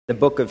The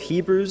book of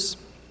Hebrews,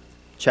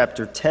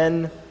 chapter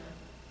 10,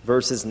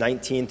 verses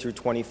 19 through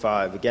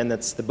 25. Again,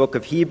 that's the book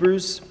of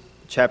Hebrews,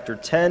 chapter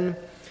 10,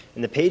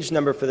 and the page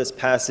number for this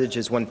passage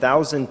is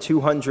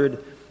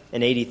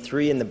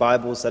 1283 in the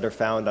Bibles that are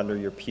found under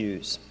your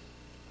pews.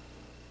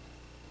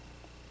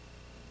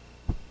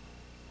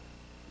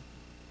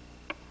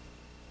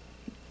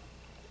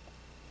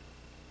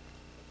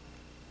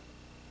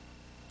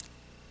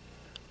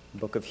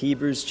 Book of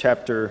Hebrews,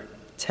 chapter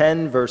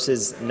 10,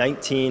 verses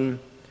 19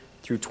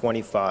 through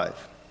 25.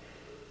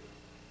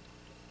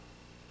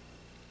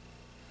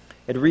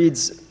 It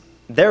reads,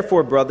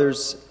 "Therefore,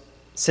 brothers,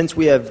 since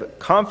we have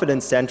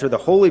confidence to enter the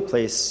holy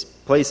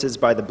places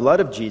by the blood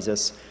of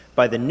Jesus,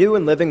 by the new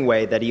and living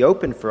way that he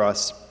opened for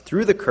us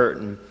through the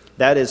curtain,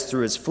 that is,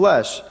 through his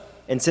flesh,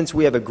 and since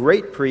we have a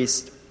great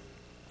priest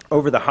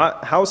over the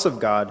house of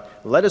God,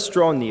 let us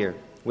draw near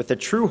with a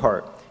true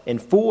heart in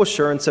full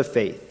assurance of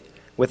faith,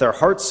 with our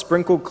hearts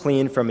sprinkled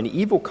clean from an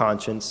evil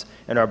conscience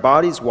and our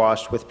bodies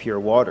washed with pure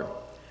water.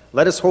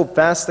 Let us hold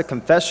fast the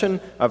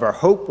confession of our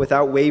hope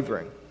without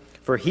wavering,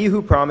 for he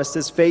who promised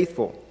is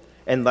faithful.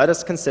 And let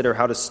us consider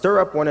how to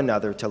stir up one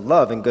another to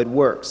love and good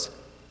works,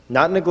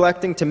 not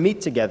neglecting to meet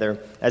together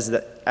as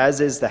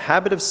is the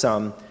habit of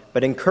some,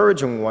 but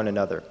encouraging one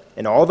another,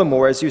 and all the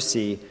more as you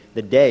see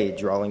the day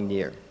drawing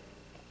near."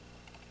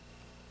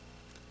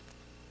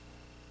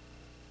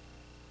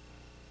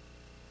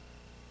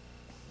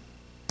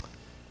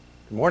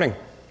 Good morning.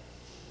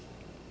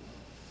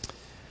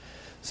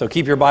 So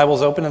keep your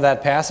Bibles open to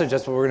that passage.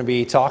 That's what we're going to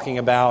be talking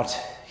about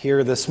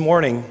here this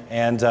morning.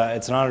 And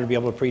it's an honor to be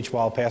able to preach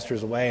while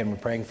Pastor's away, and we're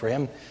praying for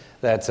him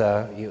that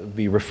he'll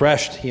be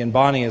refreshed, he and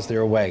Bonnie, as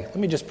they're away. Let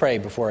me just pray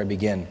before I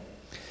begin.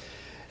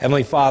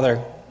 Heavenly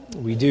Father,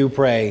 we do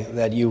pray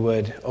that you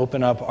would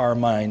open up our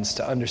minds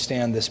to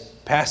understand this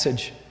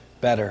passage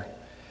better.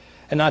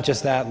 And not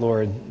just that,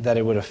 Lord, that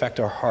it would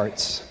affect our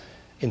hearts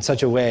in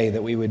such a way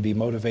that we would be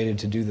motivated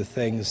to do the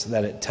things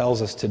that it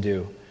tells us to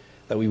do,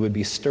 that we would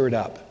be stirred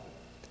up,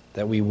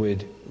 that we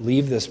would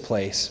leave this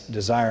place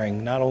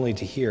desiring not only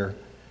to hear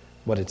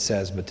what it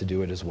says, but to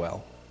do it as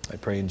well. I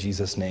pray in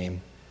Jesus'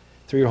 name,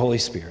 through your Holy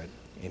Spirit.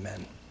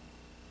 Amen.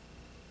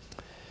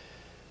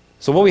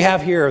 So what we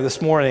have here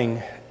this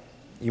morning,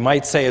 you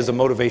might say, is a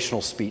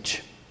motivational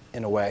speech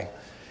in a way.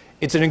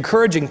 It's an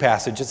encouraging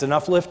passage. It's an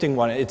uplifting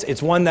one.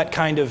 It's one that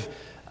kind of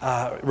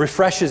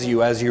refreshes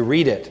you as you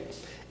read it.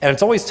 And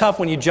it's always tough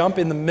when you jump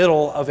in the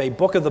middle of a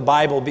book of the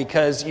Bible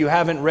because you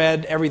haven't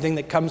read everything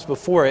that comes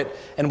before it.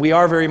 And we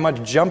are very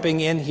much jumping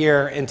in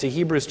here into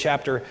Hebrews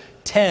chapter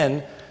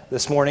 10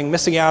 this morning,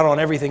 missing out on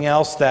everything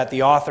else that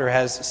the author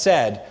has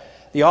said.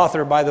 The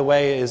author, by the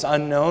way, is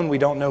unknown. We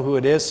don't know who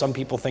it is. Some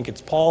people think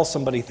it's Paul.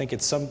 Some people think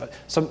it's someone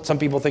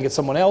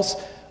else.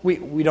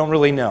 We don't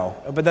really know.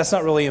 But that's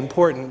not really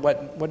important.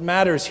 What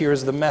matters here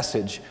is the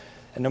message.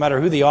 And no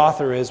matter who the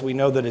author is, we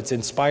know that it's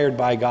inspired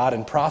by God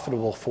and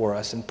profitable for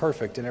us and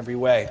perfect in every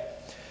way.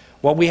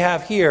 What we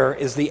have here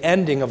is the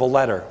ending of a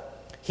letter.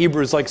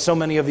 Hebrews, like so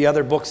many of the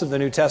other books of the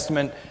New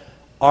Testament,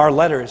 are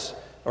letters,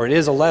 or it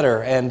is a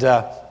letter.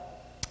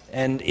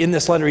 And in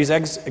this letter, he's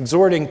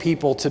exhorting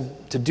people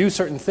to do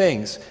certain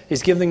things.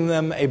 He's giving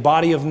them a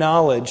body of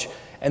knowledge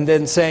and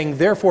then saying,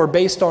 therefore,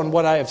 based on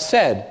what I have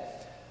said,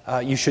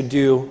 you should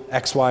do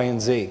X, Y,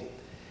 and Z.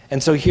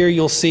 And so here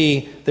you'll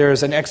see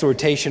there's an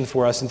exhortation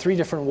for us in three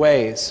different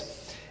ways.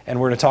 And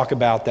we're going to talk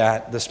about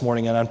that this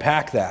morning and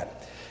unpack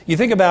that. You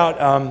think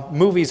about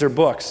movies or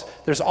books,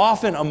 there's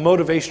often a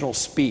motivational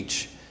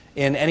speech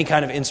in any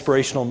kind of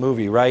inspirational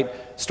movie, right?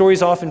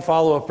 Stories often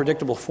follow a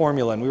predictable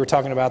formula. And we were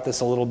talking about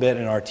this a little bit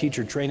in our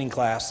teacher training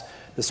class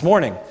this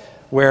morning,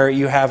 where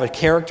you have a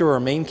character or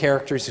main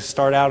characters who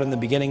start out in the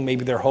beginning.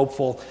 Maybe they're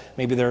hopeful,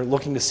 maybe they're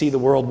looking to see the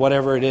world,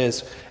 whatever it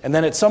is. And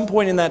then at some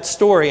point in that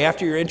story,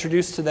 after you're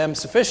introduced to them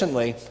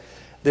sufficiently,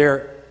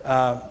 they're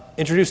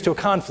introduced to a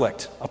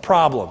conflict, a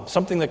problem,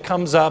 something that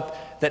comes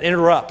up that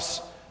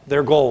interrupts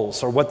their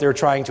goals or what they're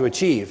trying to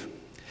achieve.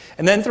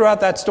 And then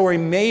throughout that story,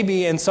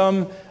 maybe in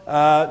some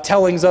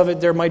tellings of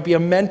it, there might be a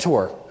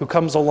mentor who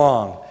comes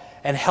along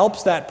and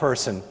helps that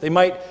person. They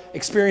might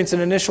experience an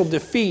initial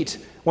defeat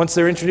once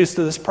they're introduced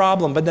to this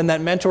problem, but then that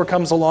mentor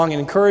comes along and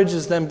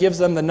encourages them, gives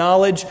them the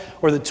knowledge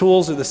or the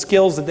tools or the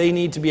skills that they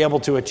need to be able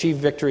to achieve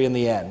victory in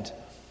the end.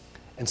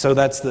 And so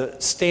that's the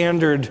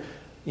standard,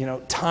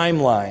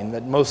 timeline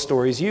that most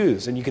stories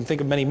use. And you can think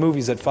of many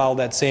movies that follow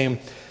that same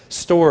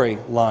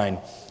storyline.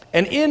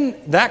 And in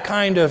that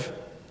kind of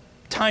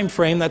time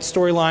frame, that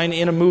storyline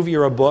in a movie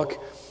or a book,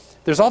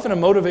 there's often a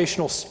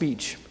motivational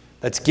speech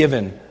that's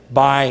given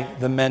by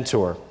the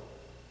mentor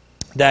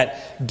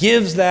that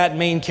gives that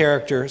main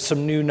character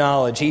some new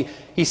knowledge.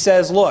 He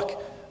says,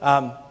 look,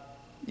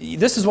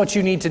 this is what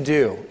you need to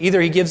do. Either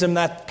he gives him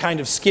that kind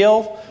of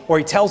skill, or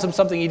he tells him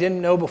something he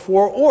didn't know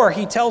before, or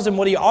he tells him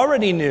what he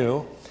already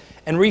knew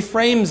and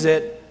reframes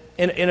it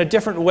in a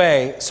different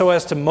way so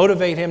as to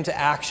motivate him to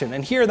action.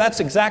 And here, that's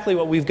exactly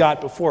what we've got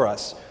before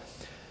us.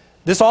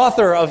 This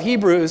author of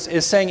Hebrews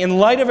is saying, in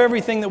light of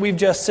everything that we've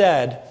just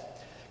said,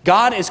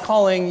 God is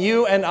calling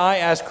you and I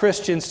as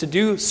Christians to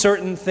do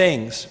certain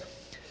things.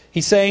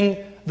 He's saying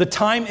the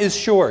time is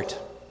short.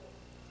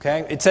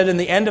 Okay? It said in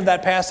the end of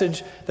that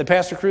passage that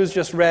Pastor Cruz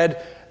just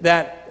read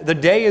that the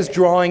day is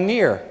drawing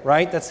near,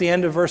 right? That's the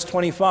end of verse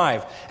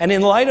 25. And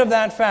in light of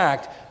that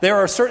fact, there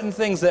are certain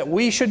things that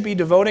we should be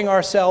devoting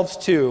ourselves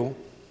to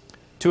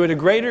a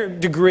greater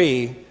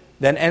degree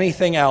than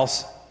anything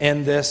else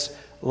in this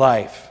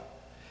life.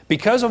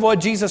 Because of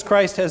what Jesus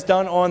Christ has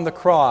done on the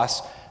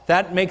cross,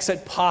 that makes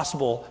it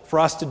possible for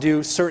us to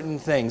do certain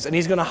things. And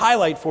he's going to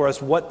highlight for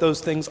us what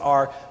those things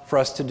are for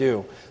us to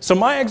do. So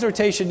my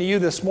exhortation to you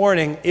this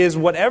morning is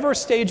whatever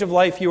stage of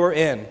life you are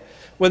in,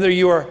 whether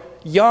you are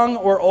young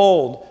or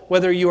old,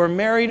 whether you are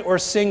married or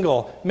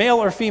single, male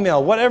or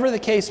female, whatever the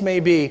case may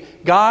be,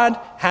 God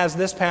has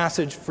this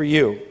passage for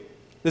you.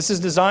 This is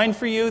designed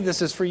for you.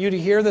 This is for you to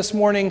hear this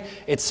morning.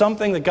 It's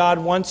something that God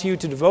wants you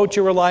to devote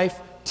your life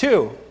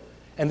to.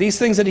 And these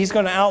things that he's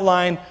going to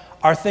outline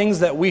are things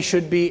that we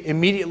should be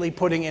immediately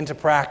putting into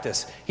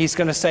practice. He's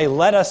going to say,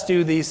 let us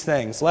do these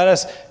things. Let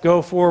us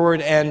go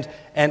forward and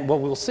well,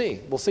 we'll see.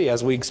 We'll see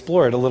as we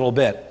explore it a little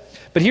bit.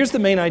 But here's the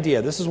main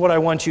idea. This is what I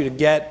want you to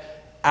get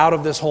out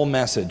of this whole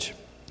message.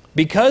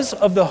 Because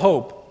of the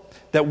hope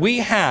that we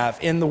have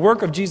in the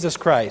work of Jesus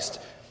Christ,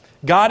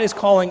 God is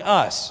calling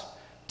us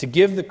to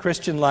give the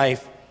Christian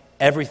life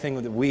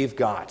everything that we've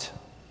got.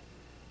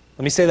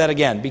 Let me say that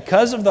again.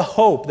 Because of the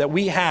hope that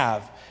we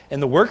have in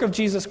the work of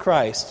Jesus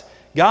Christ,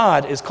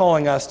 God is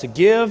calling us to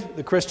give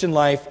the Christian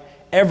life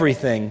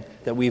everything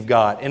that we've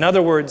got. In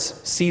other words,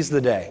 seize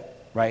the day,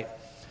 right?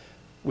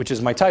 Which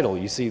is my title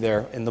you see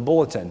there in the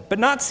bulletin. But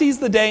not seize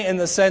the day in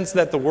the sense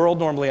that the world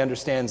normally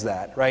understands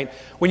that, right?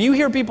 When you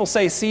hear people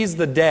say seize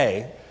the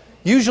day,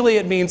 usually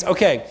it means,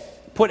 okay,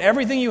 put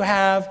everything you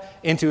have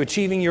into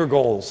achieving your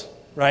goals,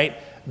 right?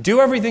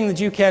 Do everything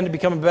that you can to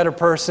become a better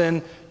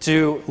person,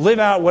 to live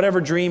out whatever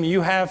dream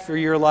you have for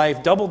your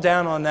life, double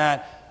down on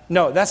that.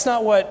 No, that's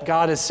not what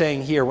God is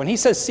saying here. When he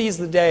says seize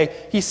the day,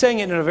 he's saying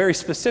it in a very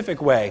specific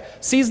way.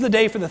 Seize the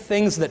day for the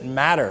things that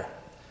matter.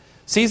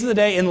 Seize the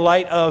day in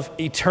light of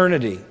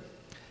eternity.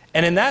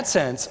 And in that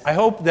sense, I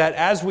hope that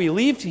as we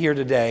leave here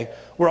today,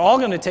 we're all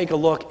going to take a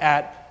look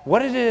at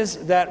what it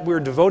is that we're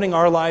devoting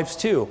our lives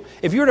to.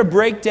 If you were to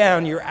break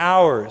down your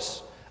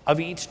hours of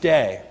each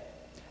day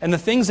and the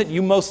things that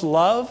you most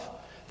love,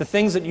 the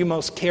things that you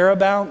most care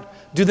about,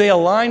 do they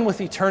align with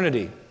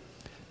eternity?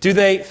 Do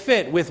they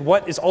fit with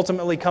what is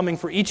ultimately coming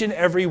for each and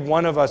every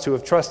one of us who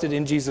have trusted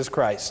in Jesus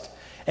Christ?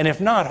 And if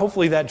not,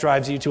 hopefully that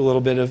drives you to a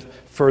little bit of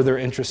further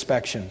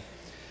introspection.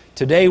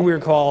 Today we're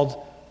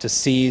called to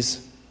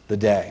seize the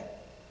day.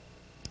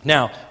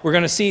 Now, we're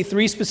going to see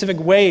 3 specific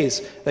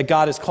ways that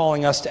God is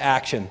calling us to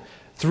action.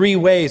 3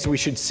 ways we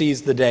should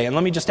seize the day. And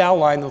let me just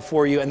outline them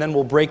for you, and then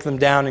we'll break them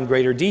down in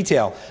greater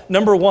detail.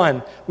 Number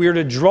 1, we are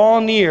to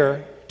draw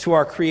near to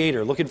our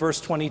Creator. Look at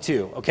verse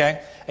 22,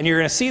 okay? And you're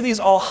going to see these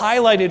all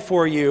highlighted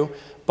for you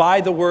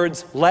by the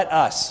words, let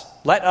us.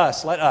 Let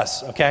us, let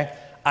us, okay?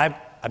 I'm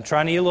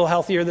trying to eat a little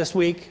healthier this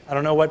week. I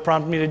don't know what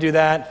prompted me to do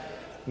that.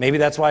 Maybe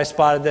that's why I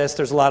spotted this.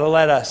 There's a lot of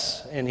let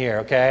us in here,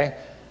 okay?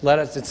 Let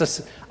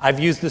us. I've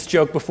used this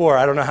joke before.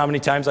 I don't know how many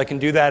times I can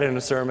do that in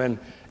a sermon.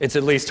 It's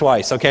at least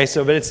twice, okay?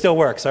 But it still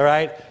works, all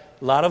right?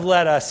 A lot of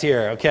let us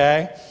here,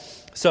 okay?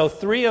 So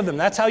 3 of them.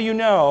 That's how you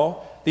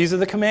know these are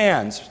the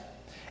commands.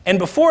 And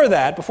before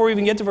that, before we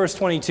even get to verse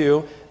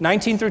 22,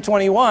 19 through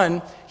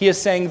 21, he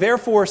is saying,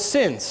 therefore,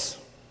 since,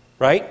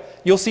 right?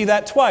 You'll see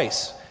that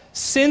twice.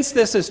 Since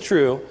this is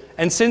true,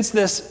 and since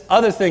this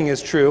other thing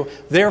is true,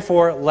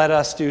 therefore, let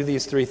us do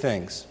these 3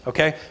 things,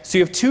 okay? So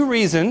you have 2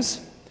 reasons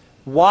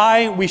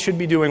why we should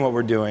be doing what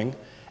we're doing,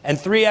 and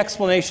 3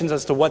 explanations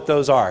as to what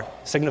those are,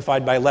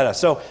 signified by let us.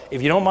 So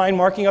if you don't mind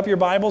marking up your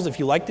Bibles, if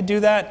you like to do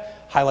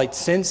that, highlight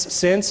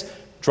since,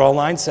 draw a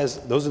line, says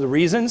those are the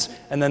reasons,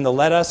 and then the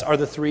let us are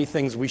the 3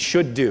 things we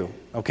should do,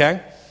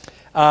 okay?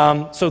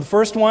 So the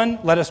first one,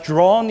 let us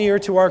draw near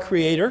to our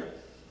Creator.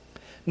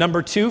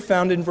 Number 2,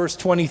 found in verse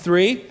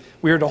 23,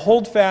 we are to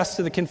hold fast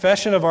to the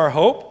confession of our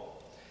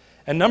hope.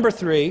 And number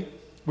 3,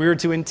 we are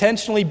to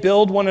intentionally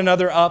build one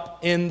another up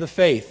in the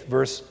faith,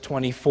 verse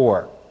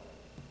 24.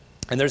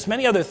 And there's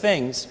many other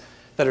things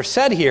that are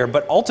said here,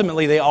 but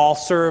ultimately they all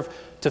serve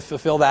to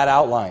fulfill that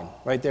outline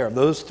right there,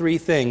 those 3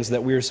 things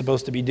that we are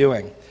supposed to be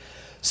doing.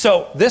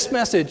 So this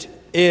message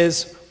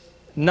is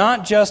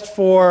not just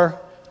for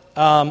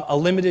a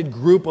limited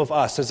group of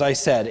us, as I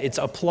said. It's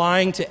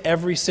applying to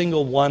every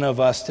single one of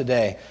us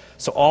today.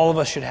 So all of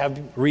us should have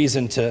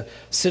reason to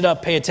sit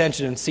up, pay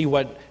attention, and see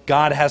what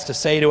God has to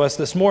say to us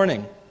this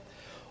morning.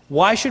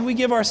 Why should we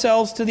give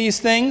ourselves to these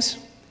things?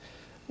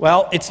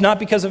 Well, it's not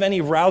because of any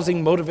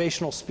rousing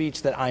motivational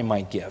speech that I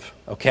might give,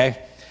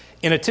 okay?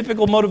 In a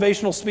typical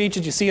motivational speech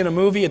that you see in a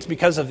movie, it's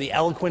because of the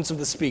eloquence of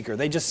the speaker.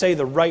 They just say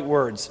the right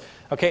words,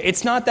 okay?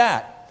 It's not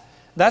that.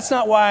 That's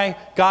not why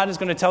God is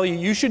going to tell you,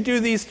 you should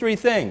do these 3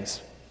 things.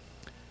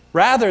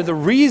 Rather, the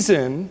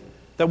reason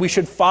that we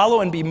should follow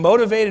and be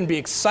motivated and be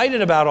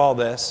excited about all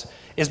this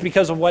is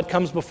because of what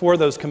comes before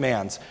those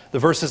commands, the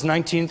verses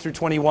 19 through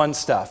 21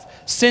 stuff.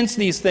 Since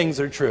these things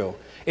are true.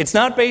 It's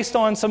not based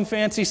on some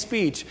fancy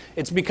speech.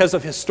 It's because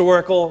of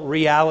historical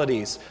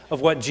realities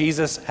of what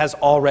Jesus has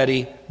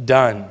already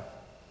done.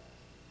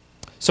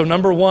 So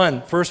number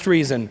one, first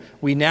reason,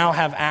 we now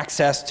have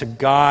access to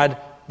God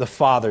the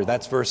Father.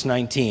 That's verse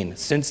 19.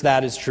 Since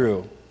that is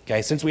true.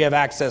 Okay, since we have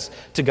access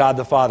to God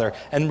the Father.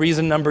 And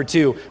reason number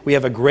two, we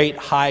have a great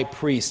high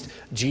priest,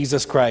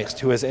 Jesus Christ,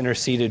 who has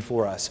interceded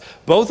for us.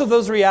 Both of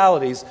those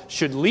realities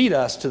should lead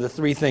us to the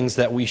three things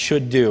that we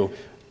should do,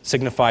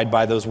 signified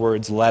by those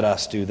words, let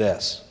us do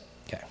this.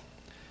 Okay.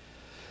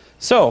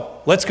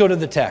 So, let's go to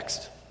the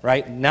text,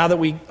 right? Now that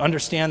we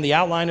understand the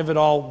outline of it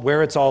all,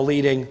 where it's all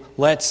leading,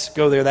 let's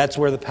go there. That's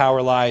where the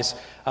power lies.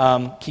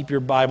 Keep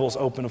your Bibles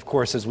open, of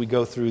course, as we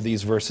go through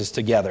these verses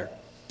together.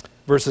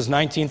 Verses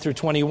 19 through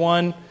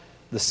 21,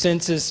 the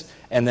sinces,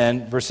 and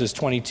then verses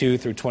 22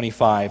 through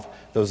 25,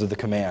 those are the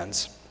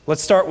commands.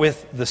 Let's start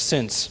with the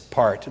since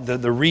part,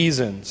 the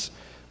reasons.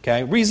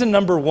 Okay, reason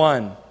number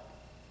one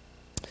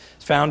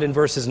is found in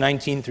verses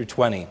 19 through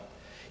 20.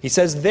 He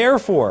says,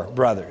 therefore,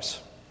 brothers,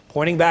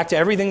 pointing back to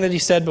everything that he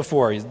said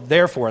before,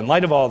 therefore, in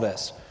light of all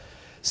this,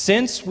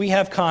 since we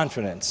have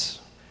confidence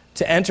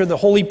to enter the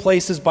holy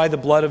places by the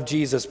blood of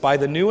Jesus, by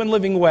the new and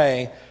living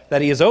way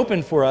that he has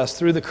opened for us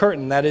through the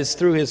curtain, that is,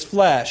 through his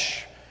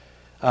flesh.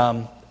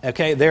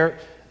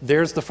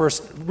 There's the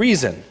first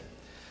reason.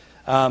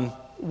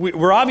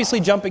 We're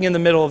obviously jumping in the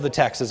middle of the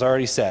text, as I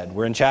already said.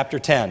 We're in chapter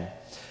 10.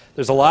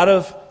 There's a lot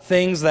of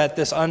things that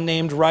this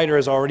unnamed writer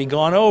has already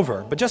gone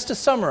over. But just to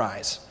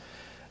summarize,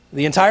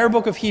 the entire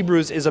book of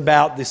Hebrews is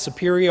about the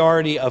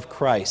superiority of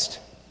Christ.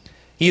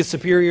 He is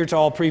superior to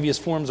all previous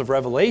forms of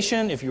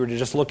revelation. If you were to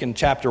just look in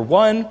chapter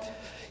 1,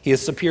 he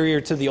is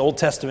superior to the Old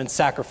Testament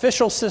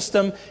sacrificial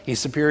system. He's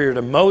superior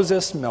to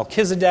Moses,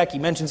 Melchizedek. He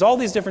mentions all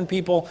these different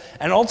people.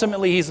 And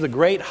ultimately, he's the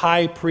great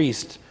high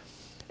priest.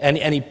 And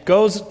he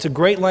goes to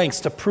great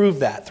lengths to prove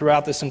that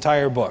throughout this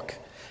entire book.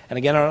 And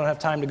again, I don't have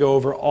time to go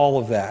over all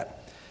of that.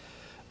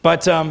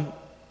 But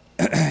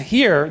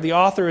here, the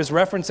author is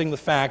referencing the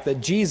fact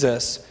that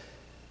Jesus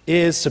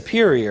is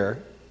superior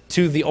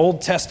to the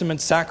Old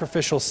Testament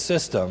sacrificial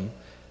system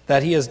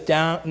that he has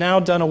now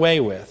done away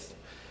with.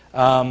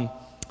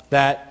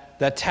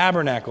 That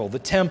tabernacle, the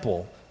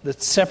temple, the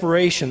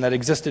separation that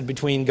existed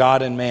between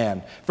God and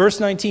man. Verse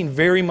 19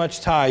 very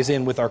much ties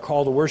in with our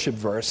call to worship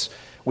verse,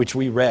 which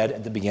we read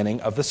at the beginning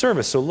of the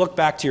service. So look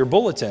back to your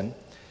bulletin. It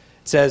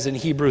says in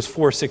Hebrews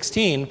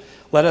 4:16,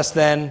 let us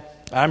then,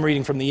 I'm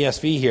reading from the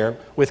ESV here,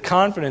 with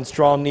confidence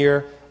draw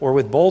near, or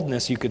with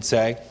boldness you could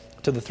say,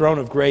 to the throne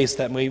of grace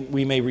that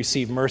we may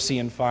receive mercy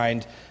and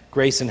find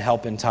grace and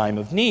help in time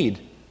of need.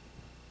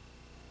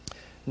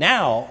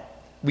 Now,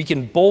 we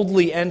can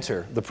boldly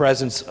enter the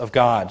presence of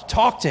God,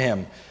 talk to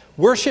him,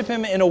 worship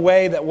him in a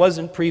way that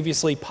wasn't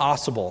previously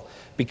possible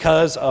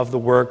because of the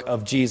work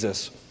of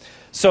Jesus.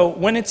 So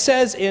when it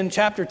says in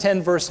chapter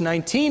 10, verse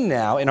 19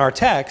 now, in our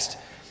text,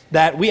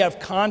 that we have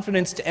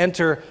confidence to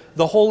enter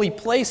the holy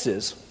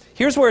places,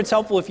 here's where it's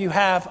helpful if you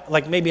have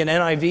like maybe an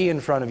NIV in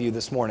front of you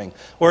this morning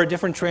or a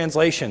different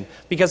translation,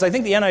 because I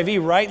think the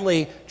NIV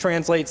rightly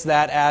translates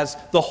that as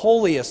the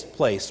holiest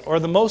place or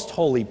the most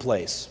holy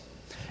place.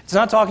 It's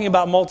not talking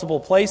about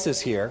multiple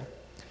places here,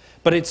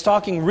 but it's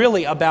talking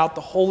really about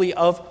the Holy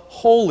of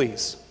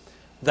Holies,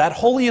 that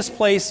holiest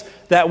place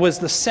that was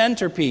the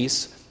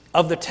centerpiece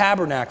of the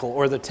tabernacle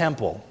or the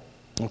temple.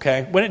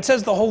 Okay? When it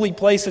says the holy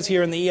places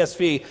here in the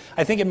ESV,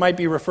 I think it might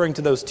be referring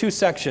to those two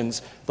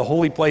sections, the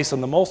holy place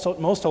and the most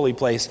holy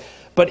place.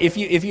 But if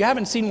you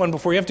haven't seen one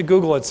before, you have to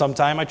Google it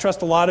sometime. I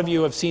trust a lot of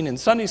you have seen in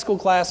Sunday school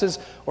classes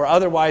or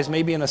otherwise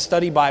maybe in a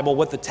study Bible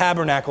what the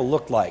tabernacle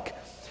looked like.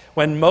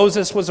 When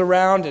Moses was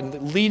around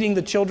and leading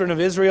the children of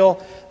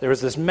Israel, there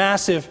was this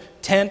massive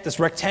tent,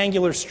 this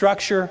rectangular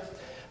structure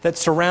that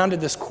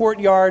surrounded this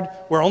courtyard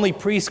where only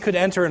priests could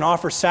enter and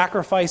offer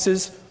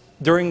sacrifices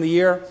during the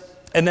year.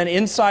 And then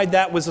inside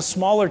that was a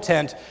smaller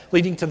tent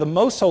leading to the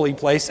most holy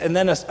place, and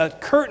then a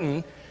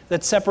curtain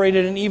that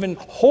separated an even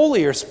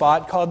holier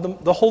spot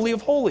called the Holy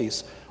of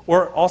Holies,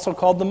 or also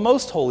called the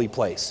most holy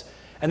place.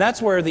 And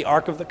that's where the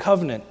Ark of the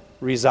Covenant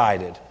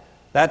resided.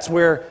 That's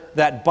where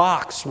that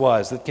box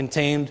was that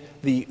contained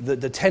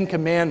the Ten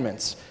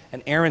Commandments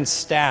and Aaron's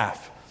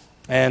staff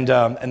and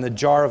the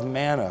jar of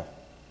manna.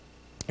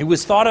 It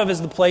was thought of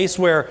as the place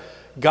where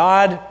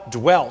God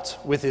dwelt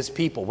with his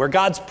people, where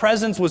God's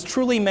presence was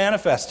truly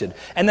manifested.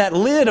 And that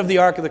lid of the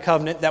Ark of the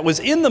Covenant that was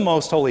in the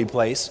most holy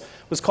place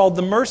was called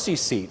the mercy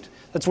seat.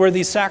 That's where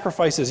these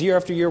sacrifices year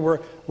after year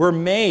were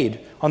made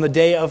on the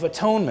Day of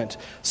Atonement.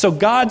 So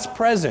God's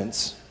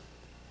presence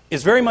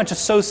is very much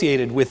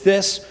associated with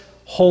this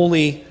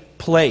holy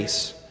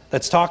place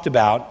that's talked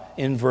about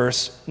in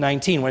verse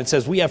 19 when it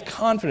says we have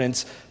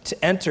confidence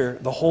to enter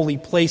the holy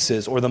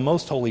places or the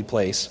most holy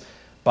place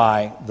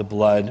by the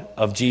blood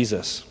of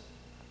Jesus.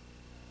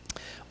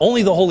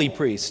 Only the holy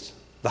priest,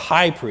 the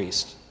high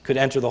priest, could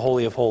enter the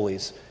Holy of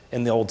Holies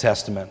in the Old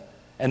Testament,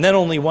 and then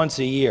only once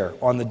a year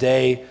on the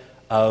Day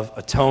of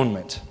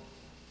Atonement.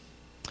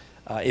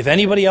 If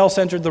anybody else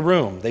entered the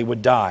room, they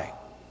would die.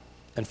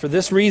 And for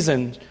this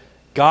reason,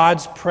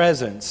 God's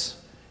presence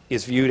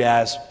is viewed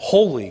as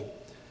holy,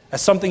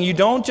 as something you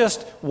don't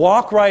just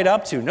walk right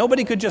up to.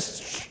 Nobody could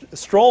just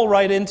stroll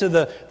right into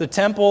the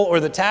temple or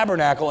the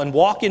tabernacle and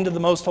walk into the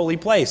most holy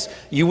place.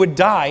 You would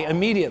die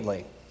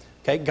immediately.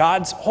 Okay?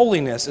 God's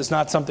holiness is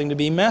not something to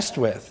be messed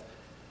with.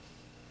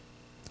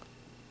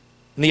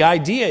 And the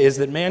idea is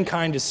that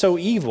mankind is so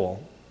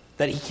evil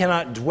that he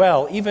cannot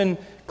dwell even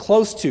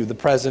close to the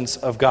presence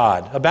of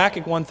God.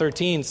 Habakkuk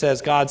 1:13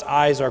 says God's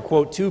eyes are,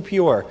 quote, too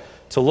pure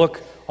to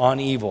look on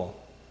evil.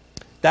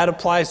 That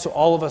applies to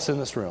all of us in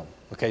this room.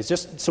 Okay,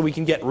 just so we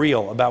can get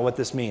real about what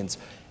this means.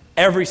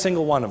 Every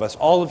single one of us,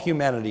 all of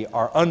humanity,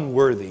 are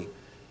unworthy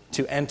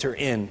to enter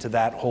into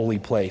that holy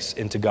place,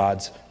 into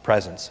God's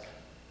presence.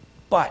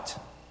 But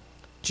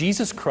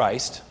Jesus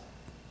Christ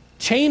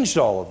changed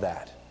all of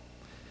that.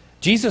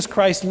 Jesus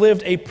Christ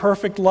lived a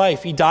perfect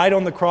life. He died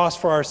on the cross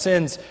for our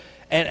sins.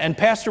 And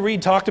Pastor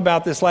Reed talked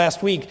about this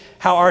last week,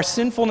 how our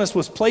sinfulness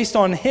was placed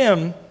on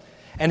him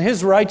and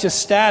his righteous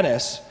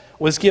status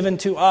was given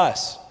to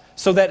us,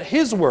 so that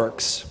his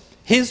works,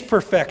 his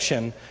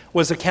perfection,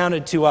 was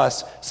accounted to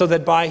us, so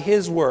that by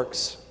his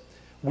works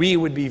we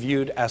would be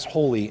viewed as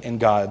holy in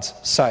God's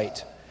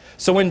sight.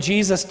 So when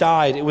Jesus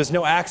died, it was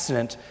no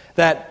accident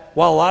that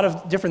while a lot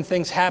of different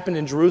things happened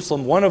in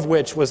Jerusalem, one of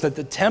which was that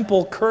the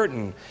temple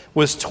curtain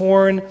was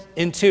torn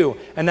in two.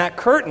 And that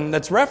curtain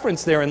that's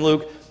referenced there in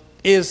Luke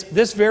is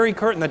this very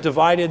curtain that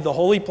divided the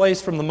holy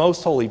place from the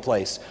most holy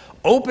place,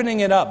 opening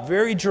it up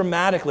very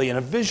dramatically in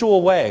a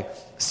visual way,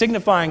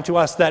 signifying to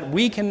us that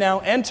we can now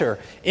enter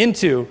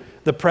into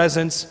the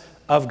presence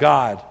of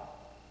God.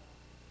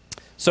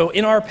 So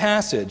in our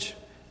passage,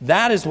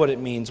 that is what it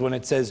means when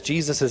it says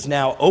Jesus has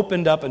now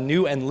opened up a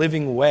new and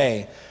living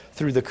way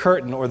through the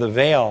curtain or the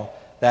veil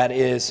that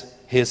is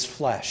his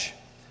flesh.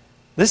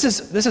 This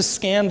is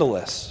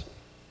scandalous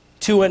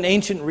to an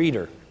ancient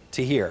reader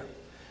to hear.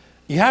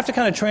 You have to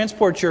kind of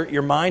transport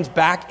your minds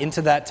back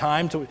into that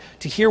time to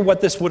hear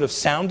what this would have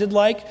sounded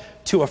like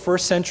to a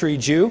first century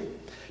Jew.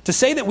 To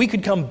say that we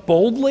could come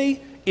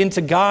boldly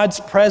into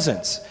God's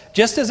presence,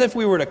 just as if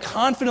we were to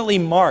confidently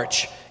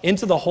march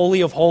into the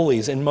Holy of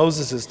Holies in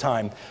Moses'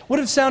 time, would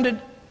have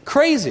sounded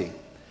crazy,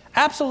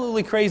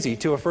 absolutely crazy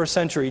to a first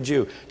century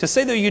Jew. To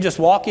say that you just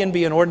walk in,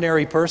 be an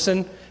ordinary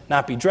person,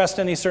 not be dressed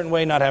any certain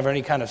way, not have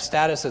any kind of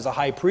status as a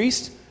high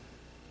priest,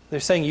 they're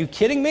saying, you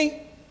kidding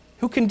me?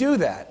 Who can do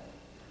that?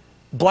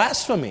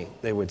 Blasphemy,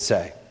 they would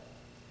say.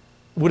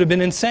 Would have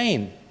been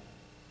insane.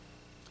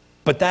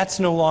 But that's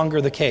no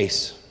longer the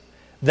case.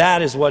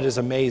 That is what is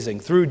amazing.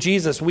 Through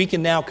Jesus, we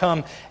can now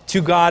come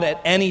to God at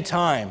any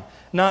time,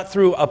 not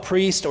through a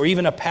priest or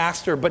even a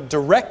pastor, but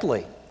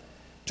directly.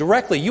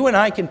 Directly. You and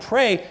I can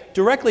pray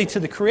directly to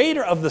the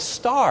creator of the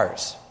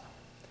stars.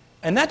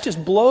 And that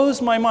just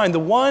blows my mind. The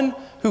one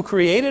who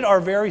created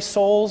our very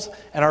souls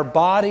and our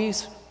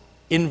bodies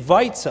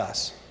invites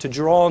us to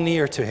draw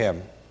near to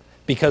him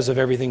because of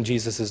everything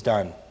Jesus has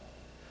done.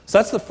 So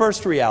that's the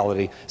first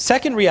reality.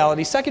 Second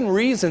reality, second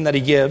reason that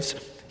he gives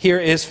here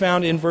is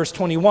found in verse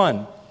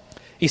 21.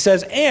 He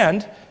says,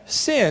 and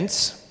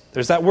since,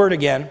 there's that word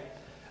again,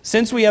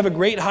 since we have a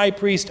great high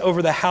priest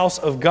over the house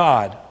of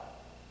God.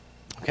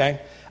 Okay?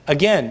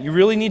 Again, you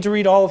really need to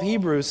read all of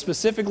Hebrews,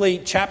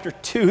 specifically chapter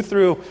 2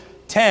 through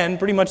 10,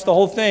 pretty much the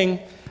whole thing,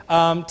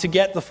 to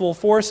get the full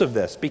force of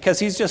this. Because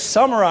he's just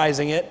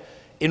summarizing it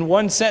in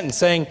one sentence,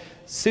 saying,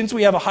 since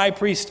we have a high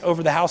priest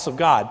over the house of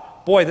God.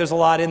 Boy, there's a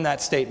lot in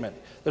that statement.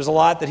 There's a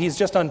lot that he's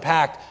just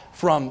unpacked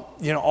from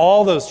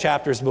all those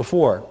chapters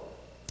before.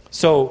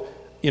 So,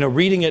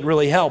 reading it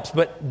really helps.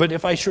 But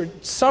if I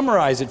should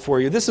summarize it for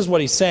you, this is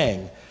what he's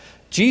saying.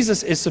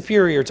 Jesus is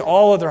superior to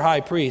all other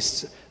high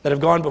priests that have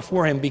gone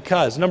before him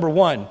because, number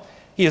one,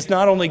 he has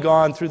not only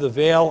gone through the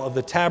veil of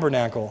the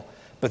tabernacle,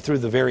 but through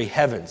the very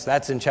heavens.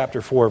 That's in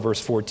chapter 4, verse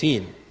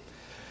 14.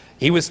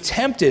 He was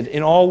tempted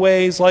in all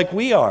ways like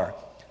we are,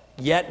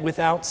 yet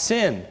without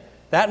sin.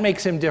 That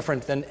makes him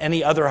different than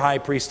any other high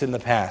priest in the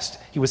past.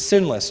 He was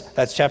sinless.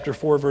 That's chapter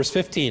 4, verse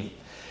 15.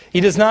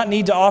 He does not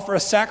need to offer a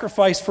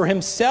sacrifice for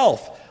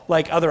himself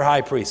like other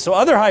high priests. So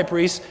other high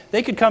priests,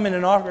 they could come in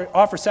and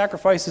offer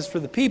sacrifices for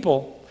the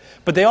people,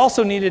 but they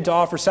also needed to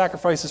offer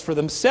sacrifices for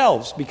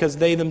themselves because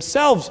they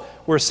themselves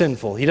were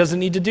sinful. He doesn't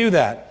need to do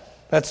that.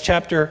 That's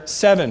chapter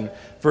 7,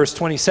 verse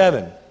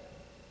 27.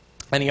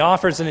 And he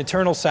offers an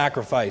eternal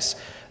sacrifice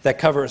that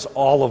covers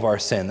all of our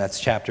sin. That's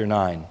chapter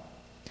 9.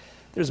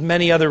 There's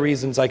many other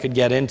reasons I could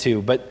get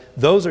into, but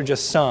those are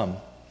just some.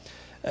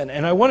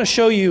 And I want to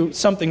show you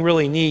something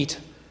really neat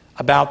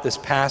about this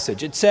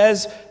passage. It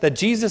says that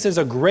Jesus is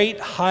a great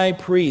high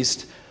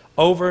priest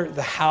over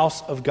the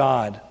house of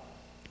God.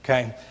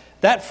 Okay?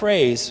 That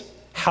phrase,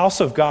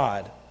 house of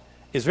God,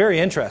 is very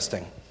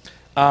interesting.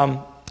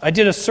 I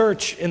did a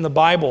search in the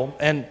Bible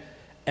and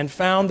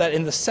found that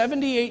in the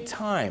 78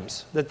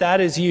 times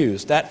that is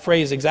used, that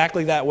phrase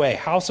exactly that way,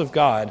 house of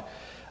God,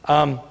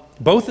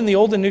 both in the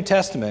Old and New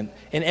Testament,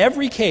 in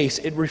every case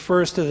it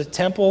refers to the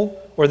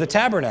temple or the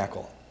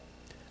tabernacle.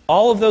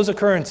 All of those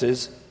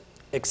occurrences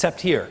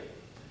except here,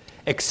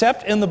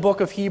 except in the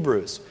book of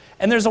Hebrews.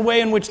 And there's a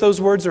way in which those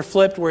words are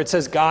flipped where it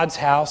says God's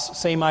house,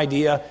 same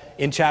idea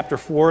in chapter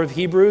 4 of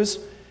Hebrews.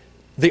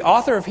 The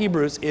author of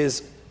Hebrews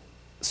is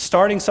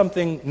starting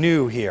something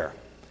new here.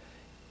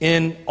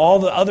 In all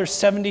the other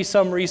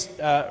 70-some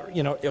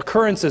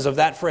occurrences of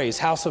that phrase,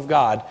 house of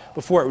God,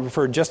 before it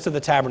referred just to the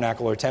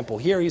tabernacle or temple,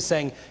 here he's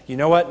saying, you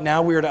know what,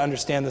 now we are to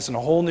understand this in a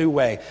whole new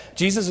way.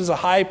 Jesus is a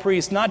high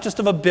priest, not just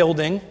of a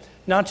building,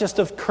 not just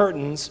of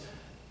curtains,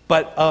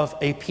 but of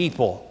a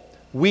people.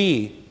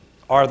 We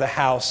are the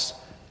house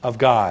of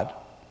God,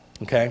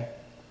 okay?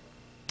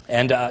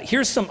 And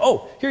here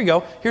you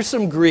go. Here's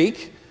some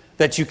Greek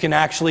that you can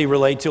actually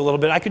relate to a little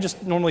bit. I could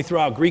just normally throw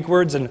out Greek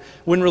words and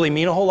wouldn't really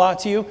mean a whole lot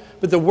to you.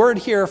 But the word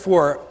here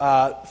for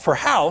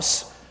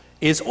house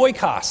is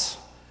oikos.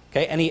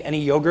 Okay, any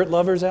yogurt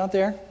lovers out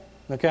there?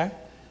 Okay,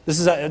 this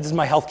is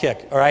my health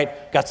kick. All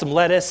right, got some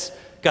lettuce,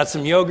 got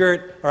some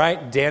yogurt. All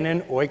right,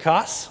 Dannon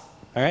oikos.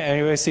 All right,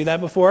 anybody see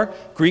that before?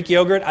 Greek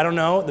yogurt, I don't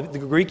know. The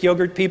Greek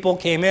yogurt people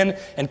came in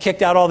and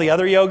kicked out all the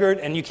other yogurt,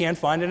 and you can't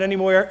find it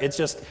anywhere.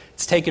 It's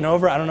taken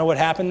over. I don't know what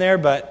happened there,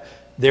 but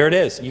there it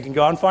is. You can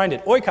go out and find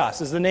it.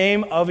 Oikos is the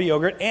name of a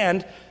yogurt,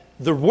 and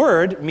the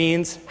word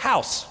means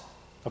house,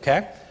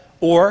 okay?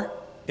 Or,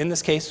 in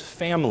this case,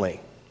 family.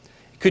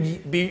 It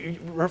could be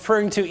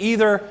referring to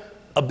either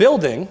a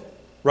building,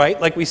 right?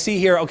 Like we see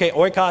here, okay,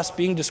 oikos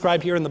being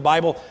described here in the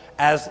Bible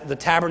as the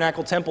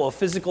tabernacle temple, a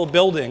physical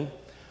building,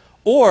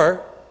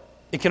 or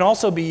it can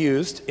also be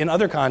used in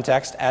other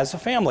contexts as a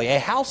family, a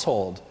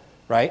household,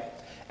 right?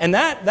 And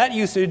that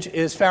usage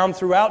is found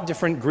throughout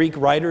different Greek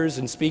writers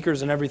and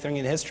speakers and everything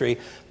in history.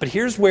 But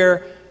here's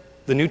where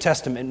the New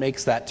Testament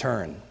makes that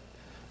turn.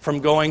 From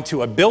going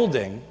to a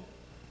building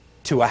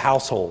to a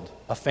household,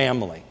 a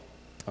family.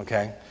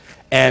 Okay?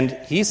 And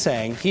he's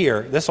saying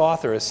here, this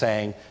author is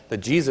saying that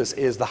Jesus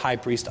is the high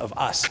priest of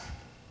us.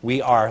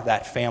 We are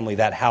that family,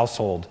 that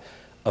household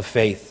of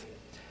faith.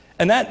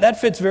 And that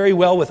fits very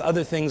well with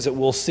other things that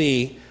we'll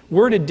see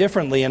worded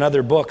differently in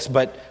other books,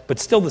 but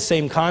still the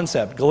same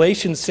concept.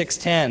 Galatians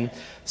 6:10,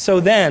 so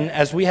then,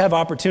 as we have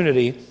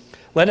opportunity,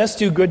 let us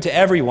do good to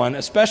everyone,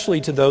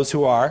 especially to those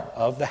who are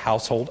of the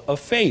household of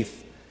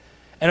faith.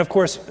 And of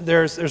course,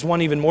 there's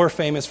one even more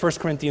famous, 1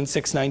 Corinthians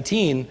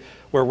 6:19,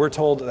 where we're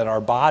told that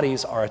our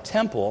bodies are a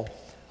temple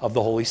of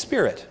the Holy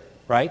Spirit,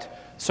 right?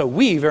 So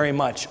we very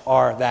much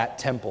are that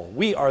temple.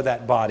 We are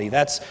that body.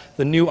 That's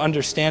the new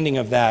understanding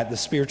of that, the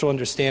spiritual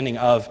understanding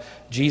of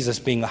Jesus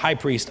being the high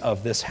priest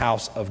of this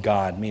house of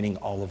God, meaning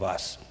all of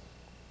us.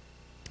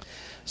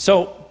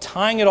 So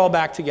tying it all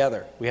back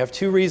together, we have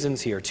two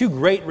reasons here, two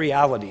great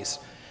realities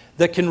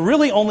that can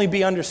really only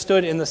be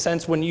understood in the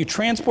sense when you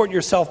transport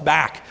yourself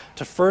back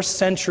to first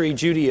century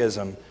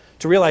Judaism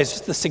to realize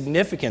just the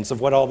significance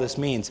of what all this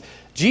means.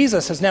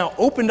 Jesus has now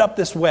opened up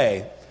this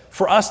way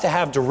for us to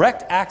have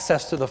direct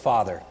access to the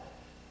Father,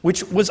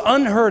 which was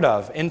unheard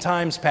of in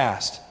times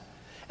past.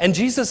 And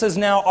Jesus is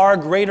now our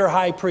greater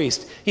high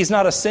priest. He's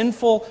not a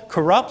sinful,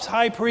 corrupt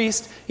high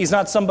priest. He's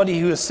not somebody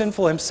who is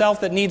sinful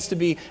himself that needs to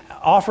be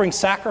offering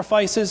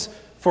sacrifices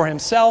for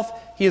himself.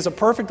 He is a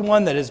perfect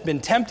one that has been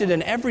tempted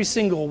in every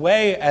single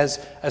way as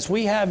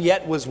we have,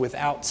 yet was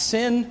without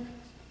sin.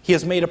 He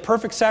has made a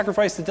perfect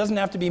sacrifice that doesn't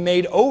have to be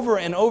made over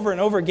and over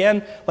and over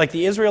again like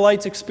the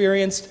Israelites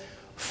experienced.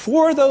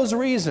 For those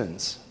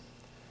reasons,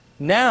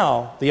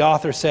 now, the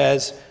author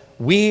says,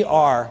 we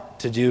are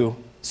to do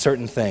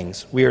certain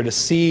things. We are to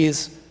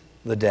seize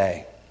the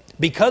day.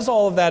 Because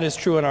all of that is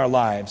true in our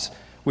lives,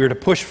 we are to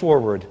push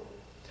forward.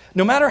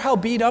 No matter how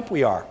beat up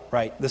we are,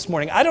 right, this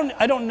morning. I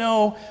don't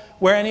know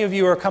where any of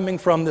you are coming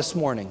from this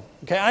morning.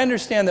 Okay, I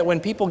understand that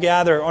when people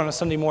gather on a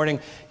Sunday morning,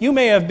 you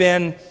may have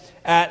been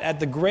at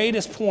the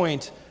greatest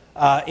point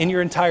in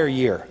your entire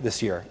year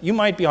this year. You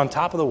might be on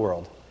top of the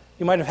world.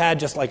 You might have had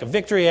just like a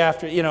victory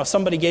after,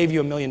 somebody gave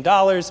you $1 million.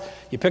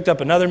 You picked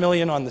up another $1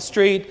 million on the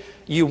street.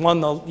 You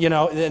won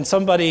and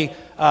somebody,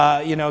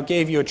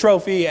 gave you a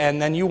trophy,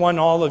 and then you won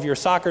all of your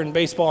soccer and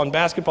baseball and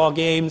basketball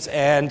games,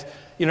 and,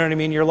 you know what I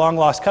mean, your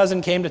long-lost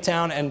cousin came to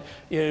town, and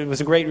it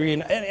was a great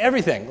reunion, and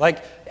everything.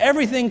 Like,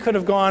 everything could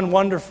have gone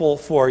wonderful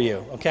for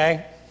you,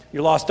 okay?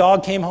 Your lost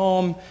dog came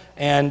home,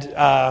 and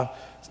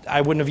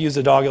I wouldn't have used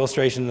a dog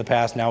illustration in the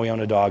past. Now we own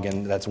a dog,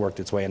 and that's worked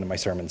its way into my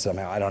sermon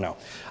somehow. I don't know.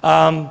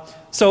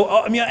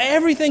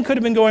 Everything could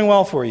have been going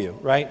well for you,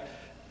 right?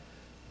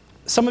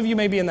 Some of you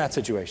may be in that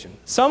situation.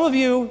 Some of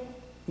you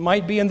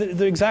might be in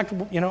the exact,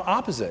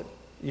 opposite.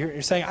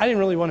 You're saying, I didn't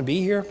really want to be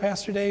here,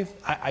 Pastor Dave.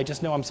 I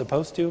just know I'm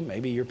supposed to.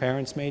 Maybe your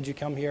parents made you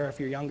come here if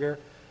you're younger.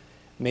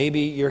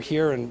 Maybe you're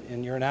here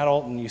and you're an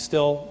adult and you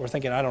still were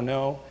thinking, I don't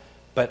know,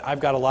 but I've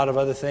got a lot of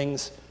other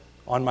things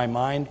on my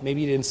mind.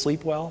 Maybe you didn't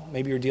sleep well.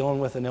 Maybe you're dealing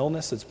with an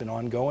illness that's been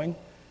ongoing.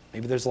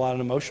 Maybe there's a lot of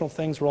emotional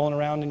things rolling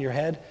around in your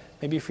head.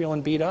 Maybe you're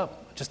feeling beat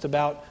up just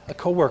about a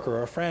coworker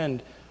or a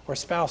friend or a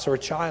spouse or a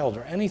child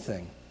or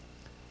anything.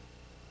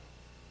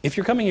 If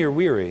you're coming here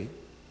weary,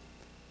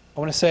 I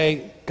want to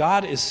say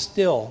God is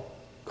still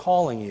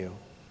calling you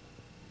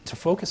to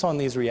focus on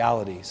these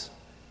realities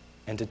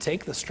and to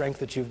take the strength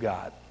that you've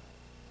got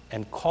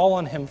and call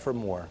on Him for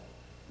more,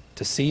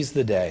 to seize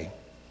the day.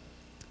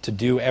 to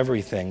do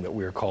everything that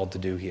we are called to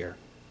do here.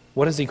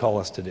 What does he call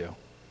us to do?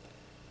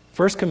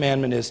 First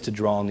commandment is to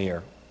draw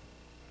near.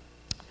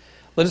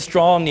 Let us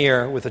draw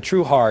near with a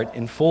true heart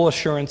in full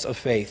assurance of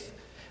faith,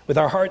 with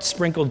our hearts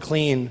sprinkled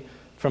clean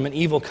from an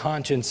evil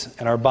conscience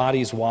and our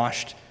bodies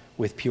washed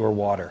with pure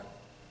water.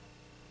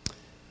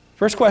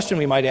 First question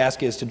we might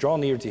ask is to draw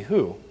near to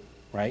who,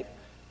 right?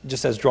 It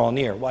just says draw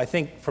near. Well, I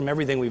think from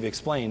everything we've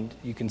explained,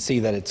 you can see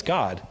that it's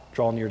God.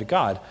 Draw near to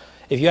God.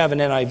 If you have an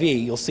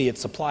NIV, you'll see it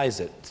supplies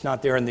it. It's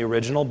not there in the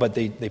original, but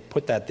they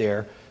put that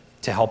there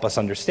to help us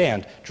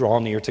understand. Draw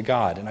near to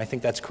God, and I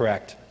think that's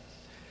correct.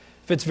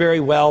 Fits very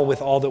well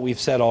with all that we've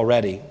said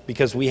already,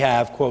 because we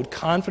have, quote,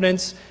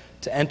 confidence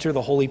to enter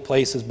the holy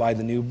places by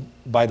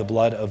the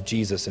blood of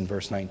Jesus in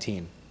verse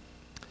 19.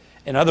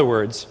 In other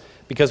words,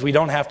 because we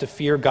don't have to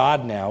fear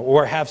God now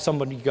or have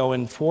somebody go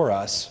in for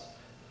us,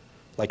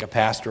 like a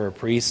pastor or a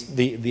priest,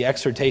 the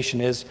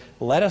exhortation is,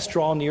 let us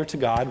draw near to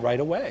God right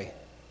away.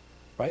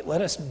 Right?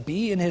 Let us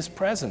be in his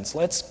presence.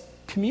 Let's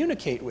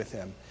communicate with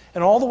him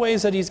in all the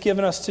ways that he's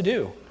given us to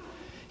do.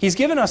 He's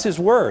given us his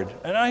word.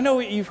 And I know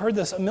you've heard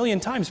this a million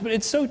times, but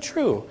it's so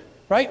true.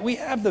 Right? We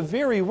have the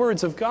very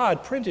words of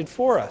God printed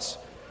for us.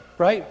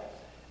 Right?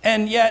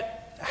 And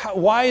yet,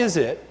 why is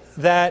it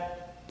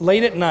that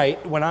late at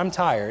night when I'm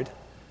tired,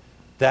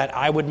 that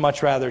I would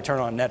much rather turn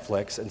on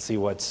Netflix and see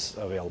what's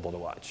available to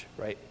watch?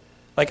 Right?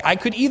 Like, I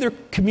could either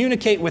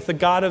communicate with the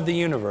God of the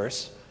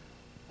universe,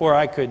 or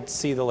I could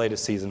see the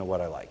latest season of what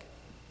I like.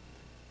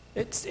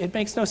 It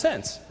makes no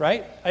sense,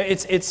 right?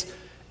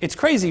 It's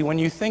crazy when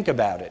you think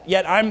about it.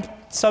 Yet I'm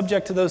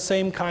subject to those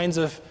same kinds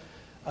of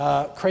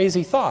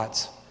crazy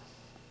thoughts.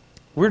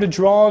 We're to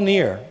draw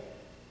near.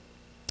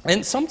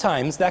 And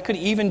sometimes that could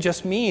even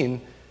just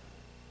mean,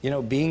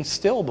 being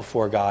still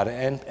before God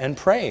and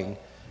praying.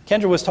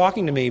 Kendra was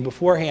talking to me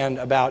beforehand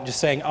about just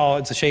saying, oh,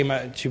 it's a shame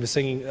she was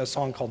singing a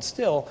song called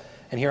Still,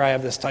 and here I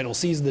have this title,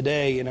 Seize the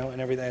Day, and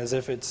everything, as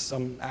if it's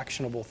some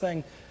actionable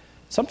thing.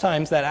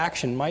 Sometimes that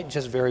action might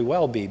just very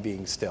well be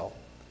being still.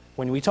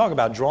 When we talk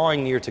about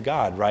drawing near to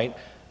God, right,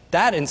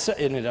 that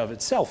in and of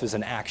itself is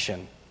an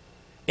action.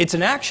 It's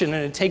an action,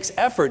 and it takes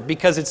effort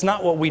because it's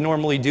not what we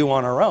normally do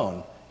on our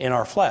own, in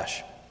our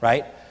flesh,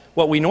 right?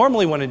 What we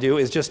normally want to do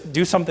is just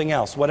do something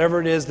else, whatever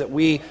it is that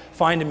we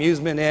find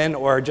amusement in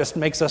or just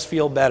makes us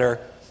feel better.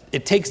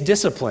 It takes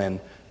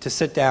discipline to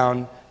sit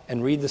down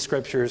and read the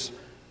scriptures,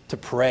 to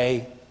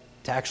pray,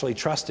 to actually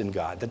trust in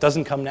God. That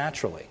doesn't come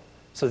naturally.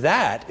 So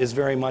that is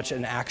very much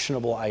an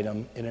actionable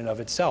item in and of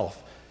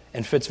itself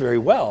and fits very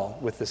well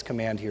with this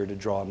command here to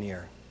draw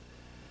near.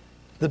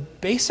 The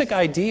basic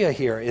idea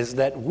here is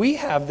that we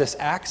have this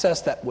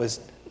access that was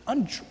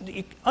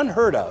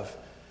unheard of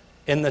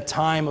in the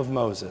time of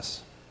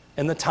Moses,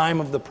 in the time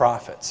of the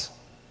prophets.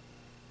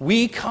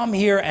 We come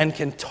here and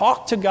can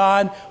talk to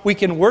God. We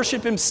can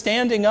worship him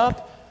standing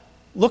up,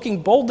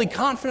 looking boldly,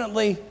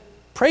 confidently,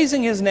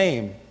 praising his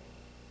name.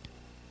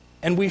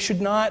 And we should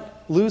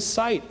not lose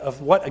sight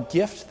of what a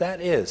gift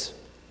that is.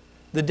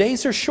 The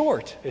days are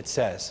short, it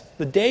says.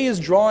 The day is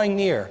drawing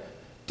near.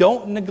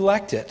 Don't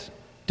neglect it.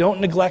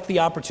 Don't neglect the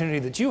opportunity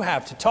that you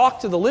have to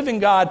talk to the living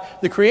God,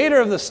 the creator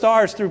of the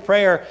stars, through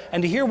prayer,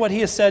 and to hear what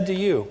he has said to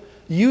you.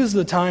 Use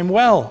the time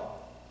well.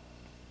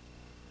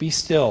 Be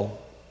still.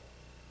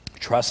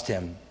 Trust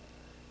him.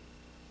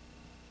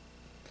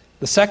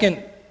 The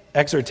second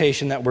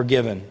exhortation that we're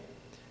given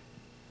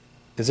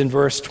is in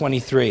verse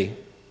 23.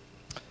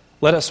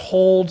 Let us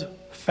hold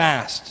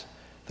fast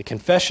the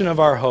confession of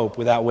our hope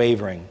without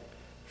wavering,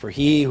 for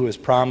he who has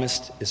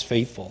promised is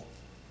faithful.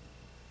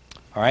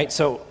 All right,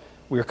 so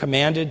we're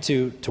commanded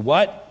to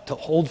what? To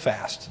hold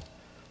fast.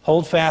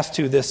 Hold fast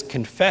to this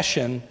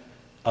confession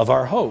of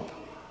our hope.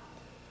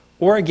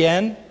 Or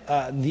again,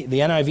 the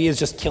NIV is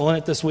just killing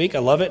it this week. I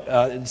love it.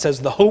 It says,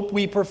 the hope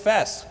we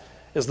profess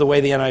is the way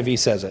the NIV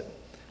says it.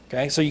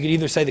 Okay, so you could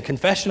either say the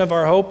confession of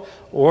our hope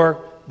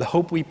or the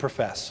hope we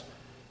profess.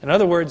 In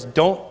other words,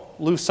 don't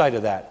lose sight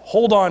of that.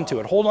 Hold on to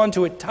it. Hold on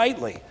to it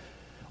tightly.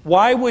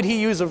 Why would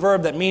he use a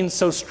verb that means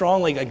so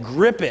strongly, like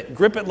grip it?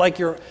 Grip it like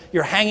you're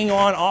hanging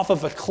on off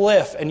of a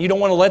cliff and you don't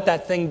want to let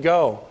that thing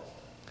go.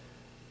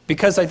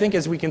 Because I think,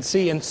 as we can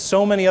see in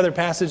so many other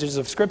passages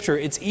of Scripture,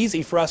 it's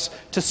easy for us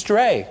to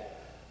stray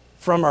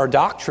from our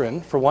doctrine,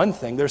 for one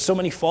thing. There's so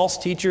many false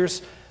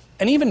teachers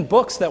and even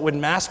books that would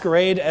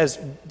masquerade as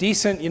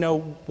decent,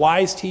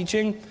 wise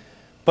teaching,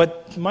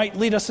 but might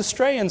lead us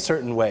astray in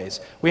certain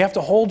ways. We have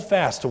to hold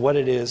fast to what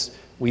it is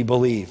we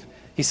believe.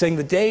 He's saying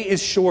the day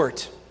is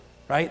short,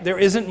 right? There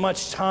isn't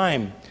much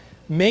time.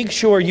 Make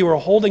sure you are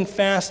holding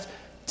fast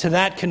to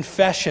that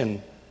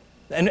confession.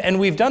 And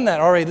we've done that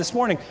already this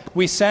morning.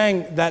 We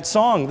sang that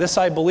song, This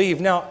I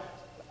Believe. Now,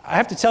 I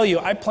have to tell you,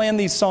 I plan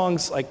these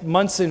songs like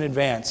months in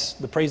advance,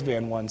 the praise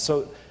band ones.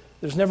 So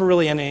there's never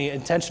really any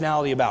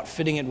intentionality about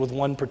fitting it with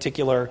one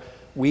particular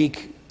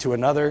week to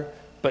another.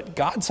 But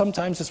God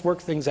sometimes just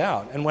works things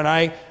out. And when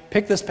I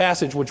picked this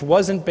passage, which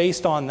wasn't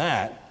based on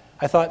that,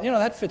 I thought,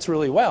 that fits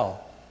really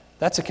well.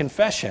 That's a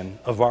confession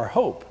of our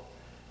hope.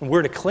 And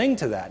we're to cling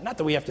to that. Not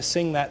that we have to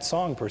sing that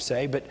song per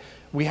se, but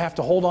we have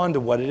to hold on to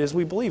what it is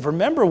we believe.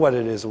 Remember what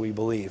it is we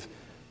believe.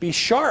 Be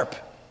sharp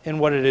in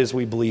what it is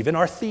we believe, in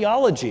our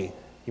theology,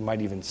 you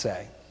might even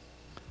say.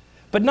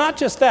 But not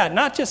just that,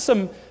 not just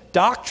some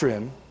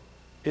doctrine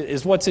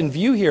is what's in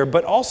view here,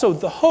 but also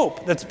the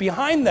hope that's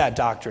behind that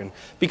doctrine.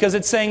 Because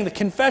it's saying the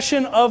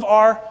confession of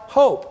our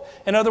hope.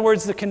 In other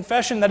words, the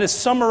confession that is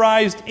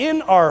summarized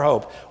in our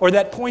hope, or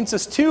that points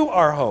us to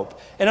our hope.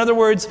 In other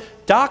words,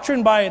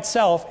 doctrine by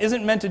itself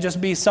isn't meant to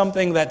just be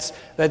something that's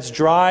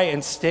dry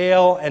and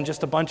stale and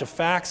just a bunch of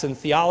facts and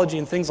theology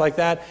and things like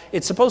that.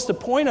 It's supposed to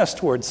point us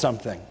towards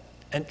something.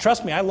 And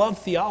trust me, I love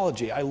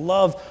theology. I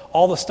love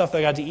all the stuff that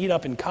I got to eat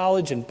up in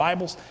college and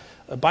Bible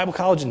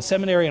college and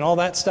seminary and all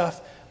that stuff.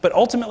 But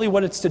ultimately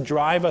what it's to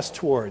drive us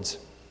towards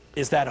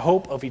is that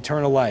hope of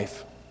eternal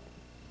life.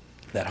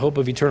 That hope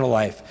of eternal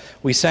life.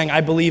 We sang,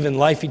 I believe in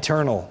life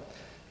eternal.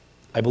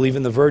 I believe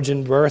in the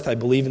virgin birth. I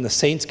believe in the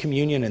saints'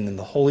 communion and in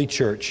the Holy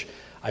Church.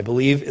 I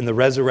believe in the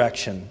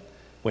resurrection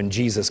when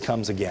Jesus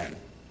comes again.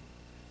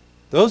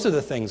 Those are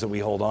the things that we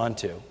hold on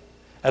to.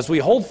 As we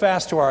hold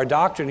fast to our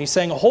doctrine, he's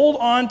saying, hold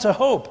on to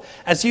hope.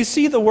 As you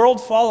see the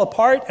world fall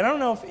apart, and I don't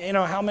know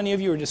if how many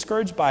of you are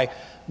discouraged by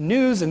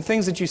news and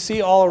things that you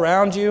see all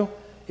around you.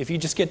 If you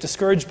just get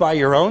discouraged by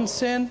your own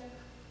sin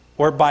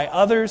or by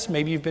others,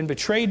 maybe you've been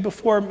betrayed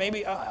before,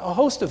 maybe a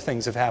host of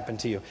things have happened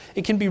to you.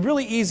 It can be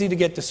really easy to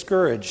get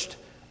discouraged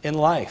in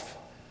life.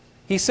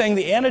 He's saying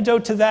the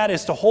antidote to that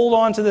is to hold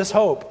on to this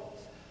hope.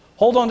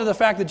 Hold on to the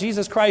fact that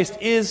Jesus Christ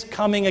is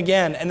coming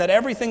again and that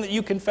everything that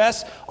you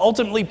confess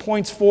ultimately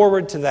points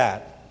forward to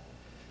that.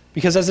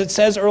 Because as it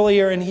says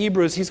earlier in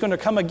Hebrews, he's going to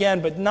come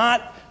again, but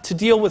not to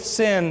deal with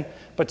sin,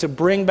 but to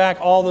bring back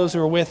all those who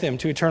are with him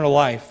to eternal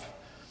life.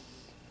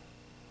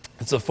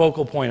 It's the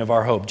focal point of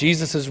our hope.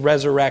 Jesus'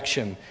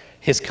 resurrection,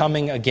 his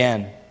coming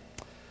again.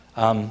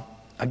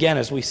 Again,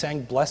 as we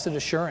sang, blessed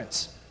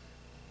assurance.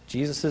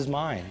 Jesus is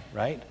mine,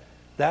 right?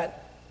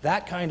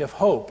 That kind of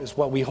hope is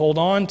what we hold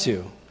on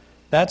to.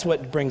 That's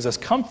what brings us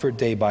comfort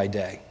day by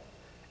day.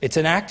 It's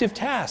an active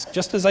task,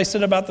 just as I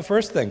said about the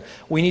first thing.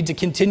 We need to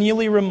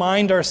continually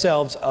remind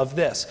ourselves of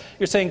this.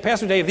 You're saying,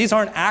 Pastor Dave, these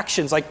aren't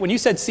actions. Like when you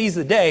said seize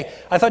the day,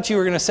 I thought you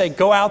were going to say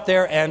go out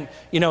there and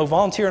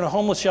volunteer in a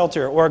homeless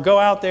shelter or go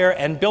out there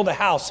and build a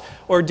house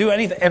or do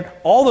anything. And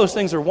all those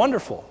things are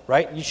wonderful,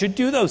 right? You should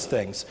do those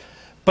things.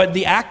 But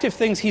the active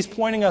things he's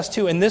pointing us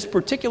to in this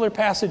particular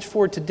passage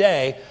for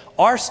today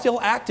are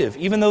still active,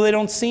 even though they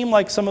don't seem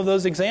like some of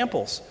those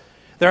examples.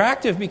 They're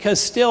active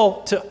because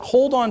still to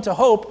hold on to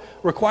hope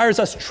requires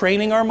us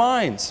training our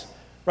minds,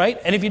 right?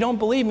 And if you don't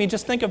believe me,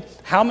 just think of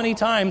how many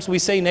times we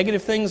say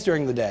negative things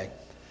during the day.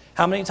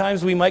 How many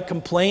times we might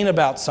complain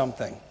about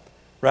something,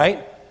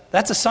 right?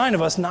 That's a sign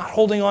of us not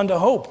holding on to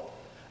hope.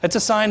 That's a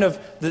sign of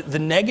the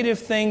negative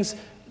things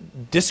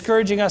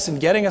discouraging us and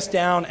getting us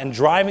down and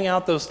driving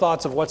out those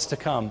thoughts of what's to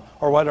come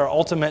or what our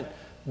ultimate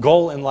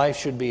goal in life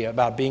should be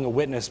about being a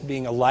witness,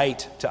 being a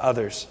light to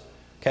others,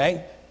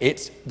 okay?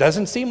 It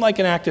doesn't seem like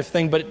an active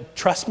thing, but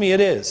trust me,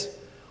 it is.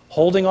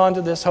 Holding on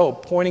to this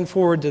hope, pointing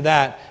forward to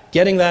that,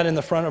 getting that in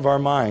the front of our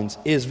minds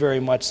is very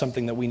much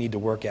something that we need to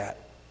work at.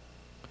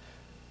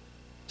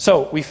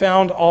 So we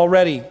found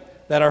already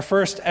that our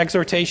first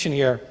exhortation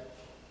here,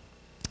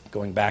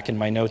 going back in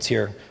my notes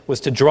here, was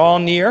to draw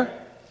near.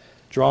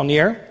 Draw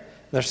near.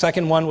 The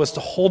second one was to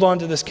hold on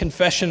to this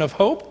confession of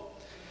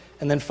hope.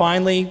 And then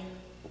finally,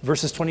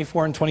 verses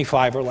 24 and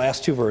 25, our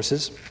last two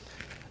verses,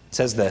 it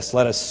says this,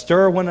 let us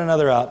stir one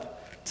another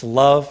up to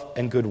love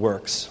and good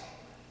works.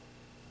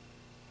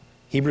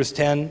 Hebrews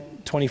 10,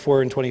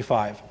 24 and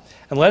 25.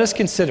 And let us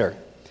consider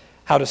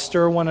how to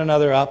stir one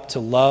another up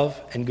to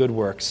love and good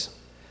works,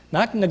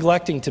 not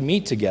neglecting to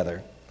meet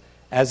together,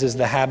 as is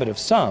the habit of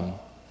some,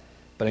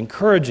 but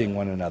encouraging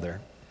one another,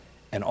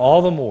 and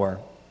all the more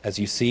as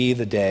you see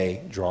the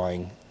day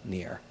drawing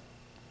near.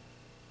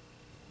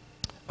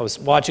 I was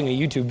watching a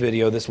YouTube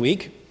video this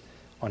week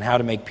on how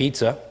to make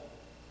pizza.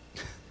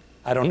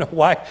 I don't know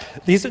why.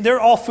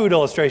 They're all food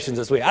illustrations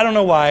this week. I don't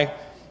know why.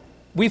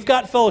 We've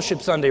got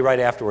Fellowship Sunday right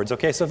afterwards,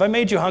 okay? So if I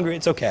made you hungry,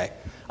 it's okay.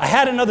 I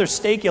had another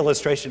steak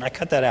illustration. I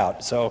cut that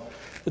out, so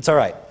it's all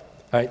right.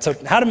 All right, so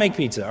how to make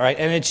pizza, all right?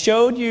 And it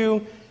showed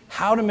you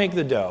how to make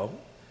the dough.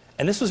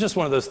 And this was just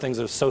one of those things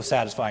that was so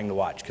satisfying to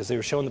watch because they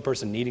were showing the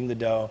person kneading the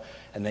dough.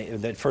 And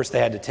at first they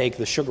had to take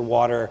the sugar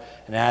water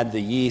and add the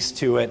yeast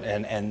to it,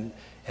 and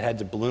it had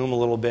to bloom a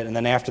little bit. And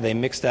then after they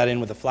mixed that in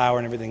with the flour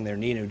and everything they're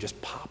kneading, it would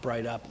just pop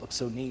right up. It looked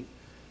so neat,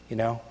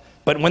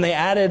 But when they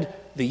added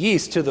the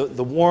yeast to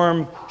the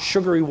warm,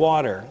 sugary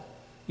water,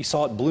 you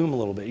saw it bloom a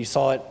little bit. You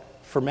saw it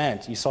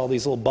ferment. You saw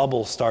these little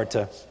bubbles start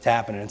to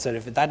happen. And it said,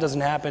 if that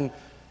doesn't happen,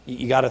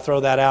 you got to throw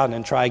that out and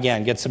then try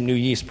again. Get some new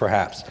yeast,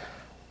 perhaps.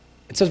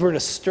 It says we're to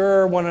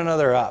stir one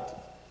another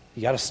up.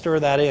 You got to stir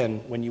that in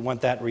when you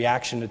want that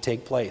reaction to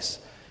take place.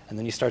 And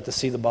then you start to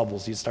see the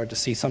bubbles. You start to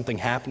see something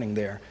happening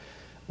there.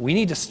 We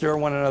need to stir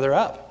one another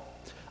up.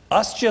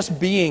 Us just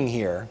being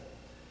here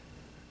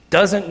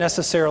doesn't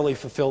necessarily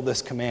fulfill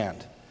this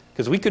command.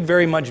 Because we could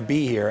very much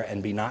be here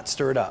and be not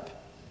stirred up,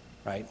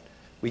 right?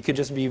 We could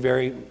just be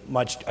very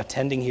much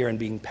attending here and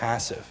being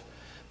passive.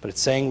 But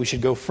it's saying we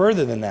should go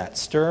further than that.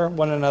 Stir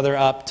one another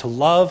up to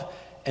love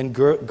and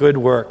good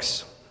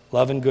works.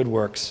 Love and good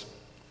works.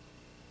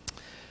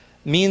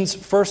 Means,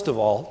 first of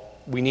all,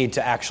 we need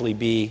to actually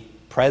be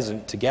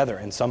present together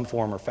in some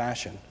form or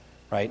fashion,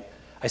 right?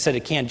 I said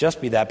it can't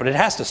just be that, but it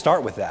has to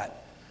start with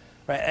that.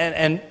 Right?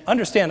 And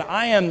understand,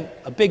 I am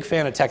a big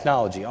fan of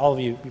technology. All of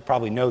you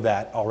probably know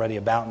that already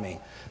about me.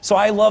 So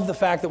I love the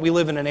fact that we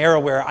live in an era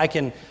where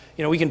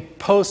we can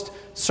post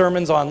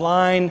sermons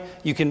online,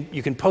 you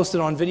can post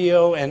it on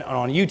video and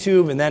on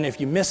YouTube, and then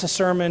if you miss a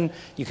sermon,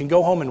 you can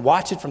go home and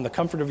watch it from the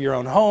comfort of your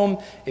own home.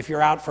 If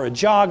you're out for a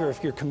jog or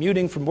if you're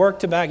commuting from work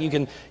to back, you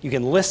can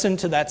listen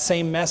to that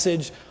same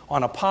message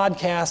on a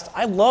podcast.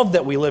 I love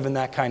that we live in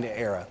that kind of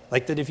era.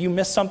 Like that if you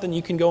miss something,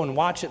 you can go and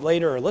watch it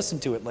later or listen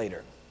to it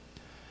later.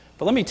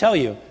 But let me tell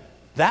you,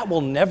 that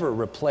will never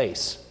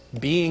replace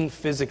being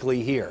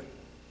physically here.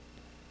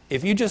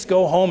 If you just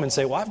go home and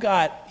say, well, I've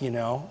got,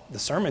 the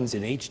sermons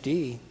in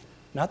HD.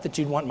 Not that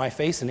you'd want my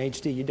face in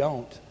HD, you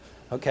don't,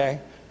 okay?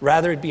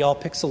 Rather it'd be all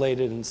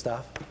pixelated and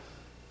stuff.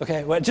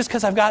 Okay, well, just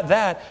because I've got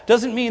that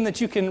doesn't mean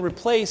that you can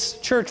replace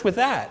church with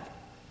that.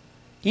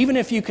 Even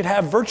if you could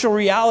have virtual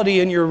reality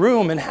in your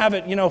room and have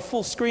it,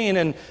 full screen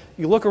and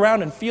you look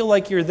around and feel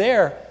like you're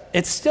there,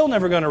 it's still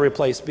never going to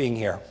replace being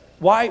here.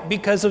 Why?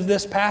 Because of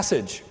this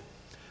passage.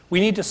 We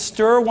need to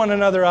stir one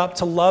another up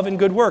to love and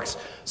good works.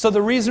 So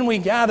the reason we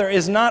gather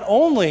is not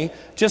only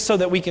just so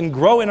that we can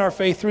grow in our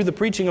faith through the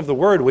preaching of the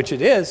word, which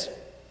it is,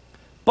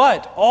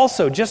 but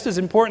also, just as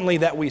importantly,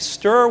 that we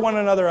stir one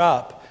another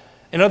up.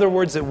 In other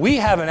words, that we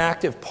have an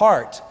active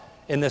part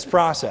in this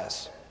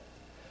process.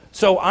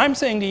 So I'm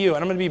saying to you,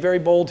 and I'm going to be very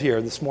bold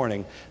here this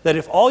morning, that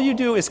if all you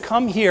do is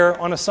come here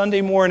on a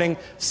Sunday morning,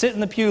 sit in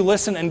the pew,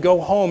 listen, and go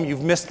home,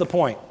 you've missed the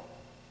point.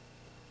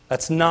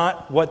 That's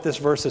not what this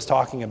verse is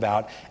talking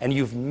about, and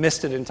you've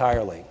missed it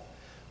entirely.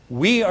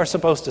 We are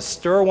supposed to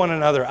stir one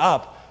another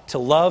up to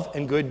love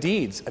and good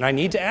deeds. And I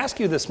need to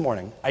ask you this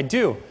morning, I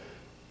do,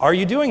 are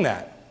you doing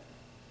that?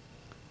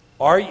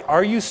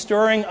 Are you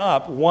stirring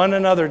up one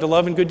another to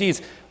love and good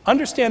deeds?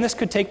 Understand this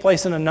could take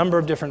place in a number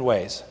of different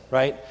ways,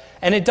 right?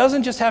 And it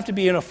doesn't just have to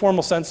be in a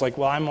formal sense like,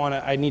 well,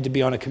 I need to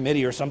be on a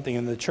committee or something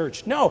in the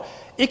church. No,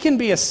 it can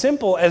be as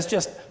simple as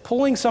just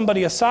pulling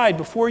somebody aside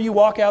before you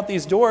walk out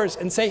these doors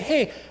and say,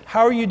 hey,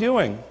 how are you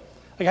doing?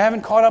 Like, I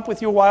haven't caught up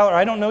with you a while, or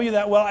I don't know you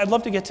that well. I'd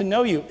love to get to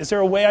know you. Is there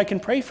a way I can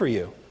pray for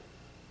you?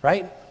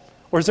 Right?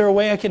 Or is there a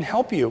way I can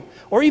help you?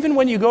 Or even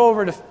when you go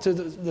over to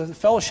the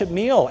fellowship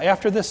meal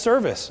after this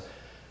service,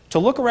 to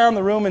look around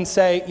the room and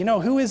say,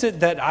 who is it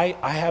that I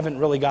haven't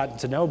really gotten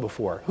to know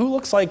before? Who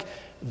looks like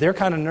they're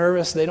kind of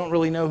nervous, they don't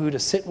really know who to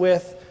sit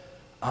with?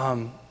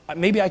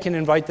 Maybe I can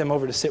invite them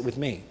over to sit with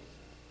me.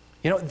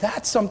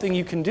 That's something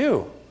you can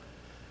do.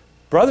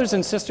 Brothers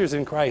and sisters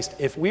in Christ,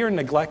 if we are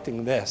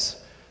neglecting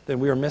this, then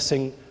we are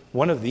missing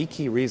one of the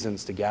key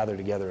reasons to gather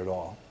together at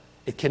all.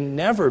 It can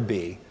never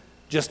be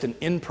just an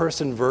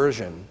in-person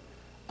version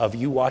of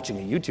you watching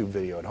a YouTube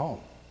video at home,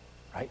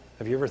 right?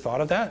 Have you ever thought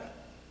of that?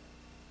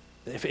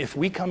 If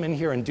we come in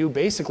here and do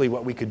basically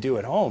what we could do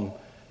at home,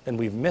 then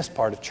we've missed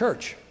part of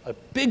church, a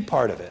big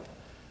part of it,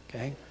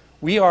 okay?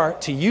 We are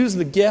to use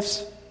the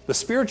gifts, the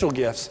spiritual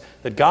gifts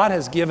that God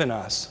has given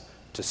us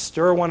to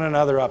stir one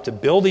another up, to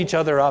build each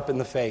other up in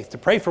the faith, to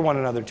pray for one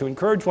another, to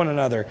encourage one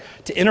another,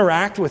 to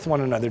interact with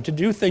one another, to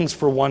do things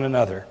for one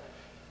another.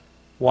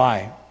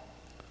 Why?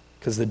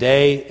 Because the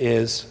day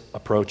is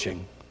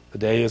approaching. The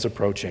day is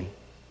approaching.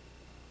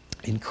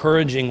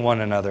 Encouraging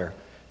one another.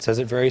 It says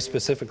it very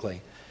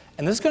specifically.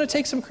 And this is going to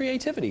take some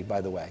creativity,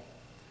 by the way.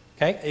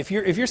 Okay? If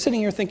you're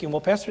sitting here thinking,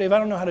 well, Pastor Dave, I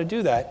don't know how to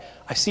do that.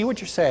 I see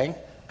what you're saying.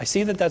 I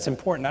see that that's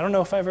important. I don't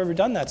know if I've ever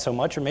done that so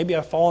much, or maybe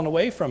I've fallen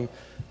away from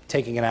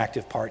taking an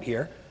active part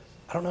here.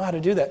 I don't know how to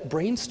do that.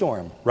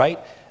 Brainstorm, right?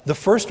 The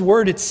first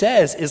word it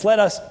says is let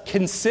us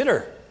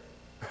consider,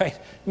 right?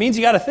 It means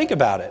you got to think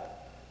about it.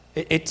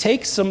 It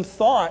takes some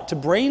thought to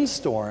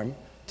brainstorm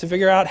to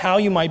figure out how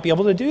you might be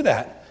able to do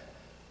that.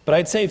 But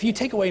I'd say if you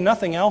take away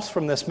nothing else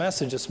from this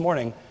message this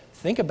morning,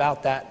 think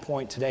about that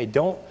point today.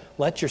 Don't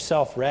let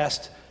yourself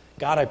rest.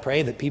 God, I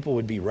pray that people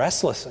would be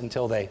restless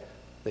until they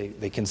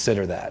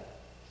consider that.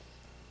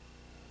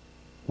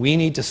 We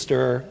need to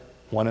stir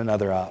one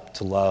another up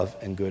to love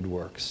and good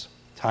works.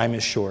 Time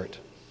is short.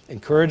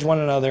 Encourage one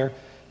another,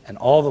 and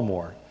all the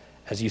more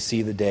as you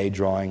see the day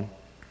drawing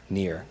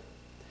near.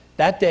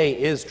 That day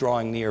is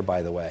drawing near,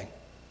 by the way.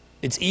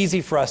 It's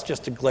easy for us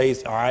just to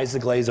glaze our eyes to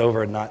glaze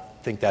over and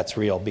not think that's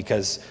real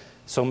because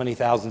so many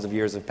thousands of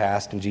years have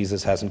passed and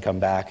Jesus hasn't come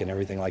back and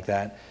everything like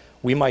that.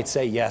 We might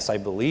say, yes, I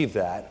believe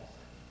that,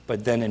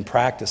 but then in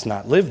practice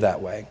not live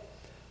that way.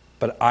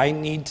 But I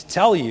need to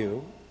tell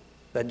you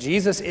that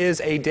Jesus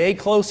is a day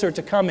closer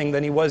to coming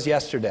than he was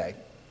yesterday.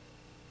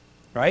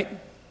 Right?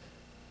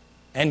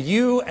 And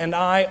you and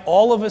I,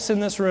 all of us in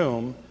this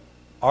room,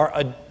 are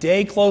a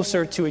day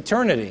closer to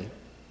eternity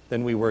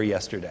than we were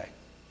yesterday.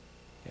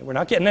 We're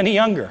not getting any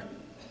younger.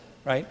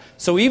 Right?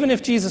 So even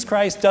if Jesus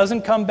Christ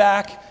doesn't come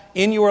back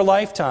in your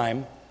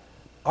lifetime,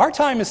 our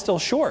time is still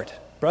short.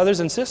 brothers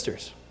and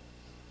sisters,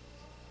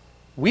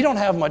 we don't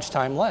have much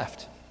time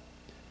left.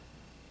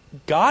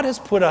 God has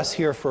put us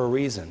here for a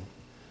reason,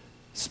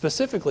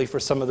 specifically for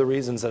some of the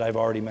reasons that I've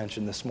already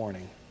mentioned this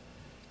morning.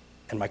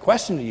 And my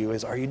question to you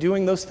is, are you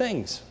doing those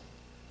things?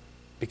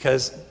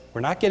 Because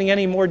we're not getting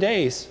any more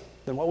days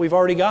than what we've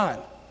already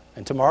got.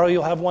 And tomorrow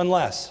you'll have one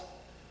less.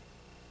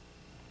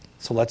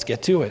 So let's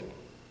get to it.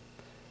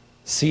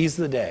 Seize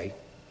the day.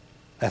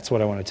 That's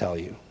what I want to tell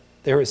you.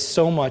 There is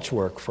so much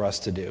work for us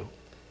to do.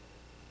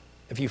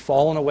 If you've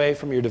fallen away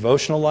from your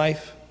devotional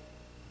life,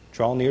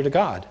 draw near to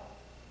God.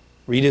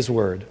 Read His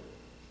Word.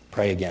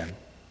 Pray again.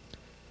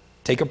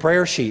 Take a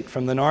prayer sheet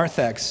from the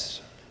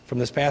narthex from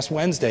this past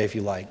Wednesday, if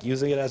you like,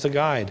 using it as a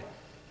guide.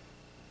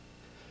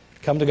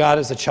 Come to God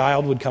as a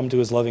child would come to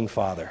his loving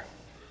Father.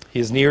 He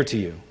is near to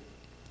you.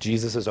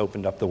 Jesus has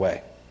opened up the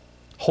way.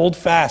 Hold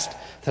fast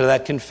to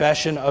that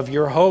confession of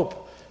your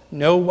hope.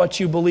 Know what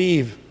you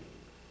believe.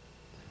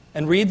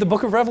 And read the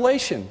book of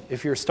Revelation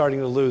if you're starting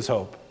to lose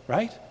hope,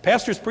 right?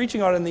 Pastor's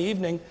preaching on it in the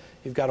evening.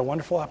 You've got a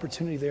wonderful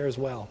opportunity there as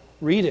well.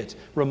 Read it.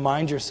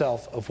 Remind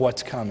yourself of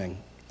what's coming.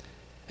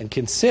 And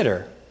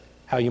consider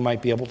how you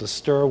might be able to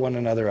stir one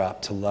another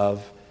up to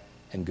love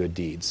and good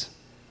deeds.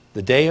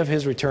 The day of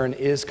His return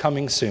is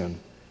coming soon.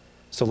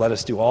 So let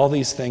us do all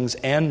these things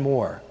and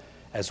more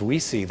as we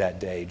see that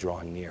day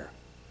drawing near.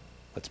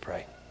 Let's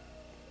pray.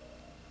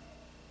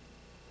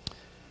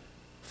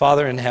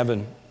 Father in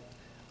heaven,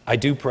 I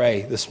do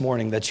pray this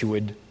morning that you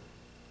would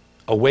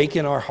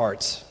awaken our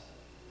hearts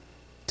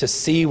to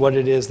see what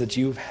it is that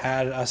you've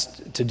had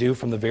us to do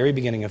from the very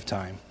beginning of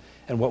time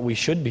and what we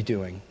should be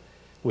doing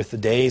with the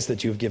days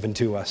that you've given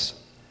to us.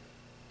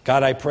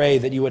 God, I pray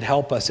that you would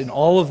help us in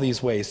all of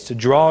these ways to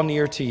draw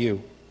near to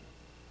you,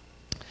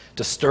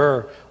 to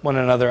stir one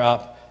another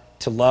up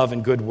to love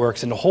and good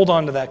works, and to hold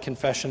on to that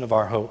confession of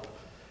our hope.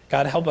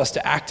 God, help us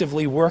to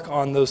actively work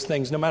on those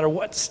things, no matter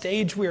what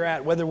stage we're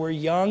at, whether we're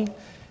young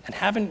and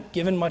haven't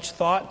given much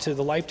thought to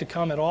the life to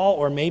come at all,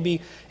 or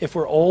maybe if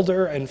we're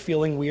older and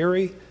feeling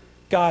weary.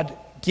 God,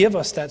 give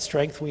us that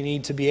strength we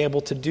need to be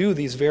able to do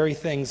these very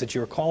things that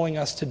you're calling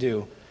us to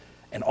do,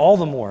 and all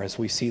the more as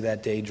we see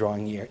that day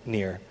drawing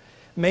near.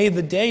 May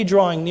the day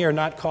drawing near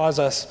not cause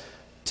us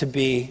to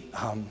be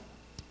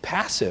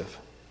passive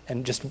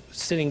and just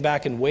sitting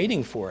back and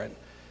waiting for it,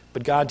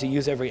 but God, to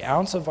use every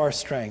ounce of our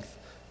strength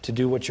to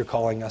do what you're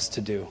calling us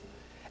to do.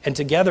 And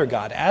together,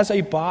 God, as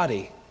a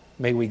body,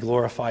 may we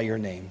glorify your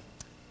name.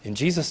 In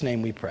Jesus'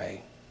 name we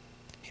pray.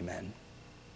 Amen.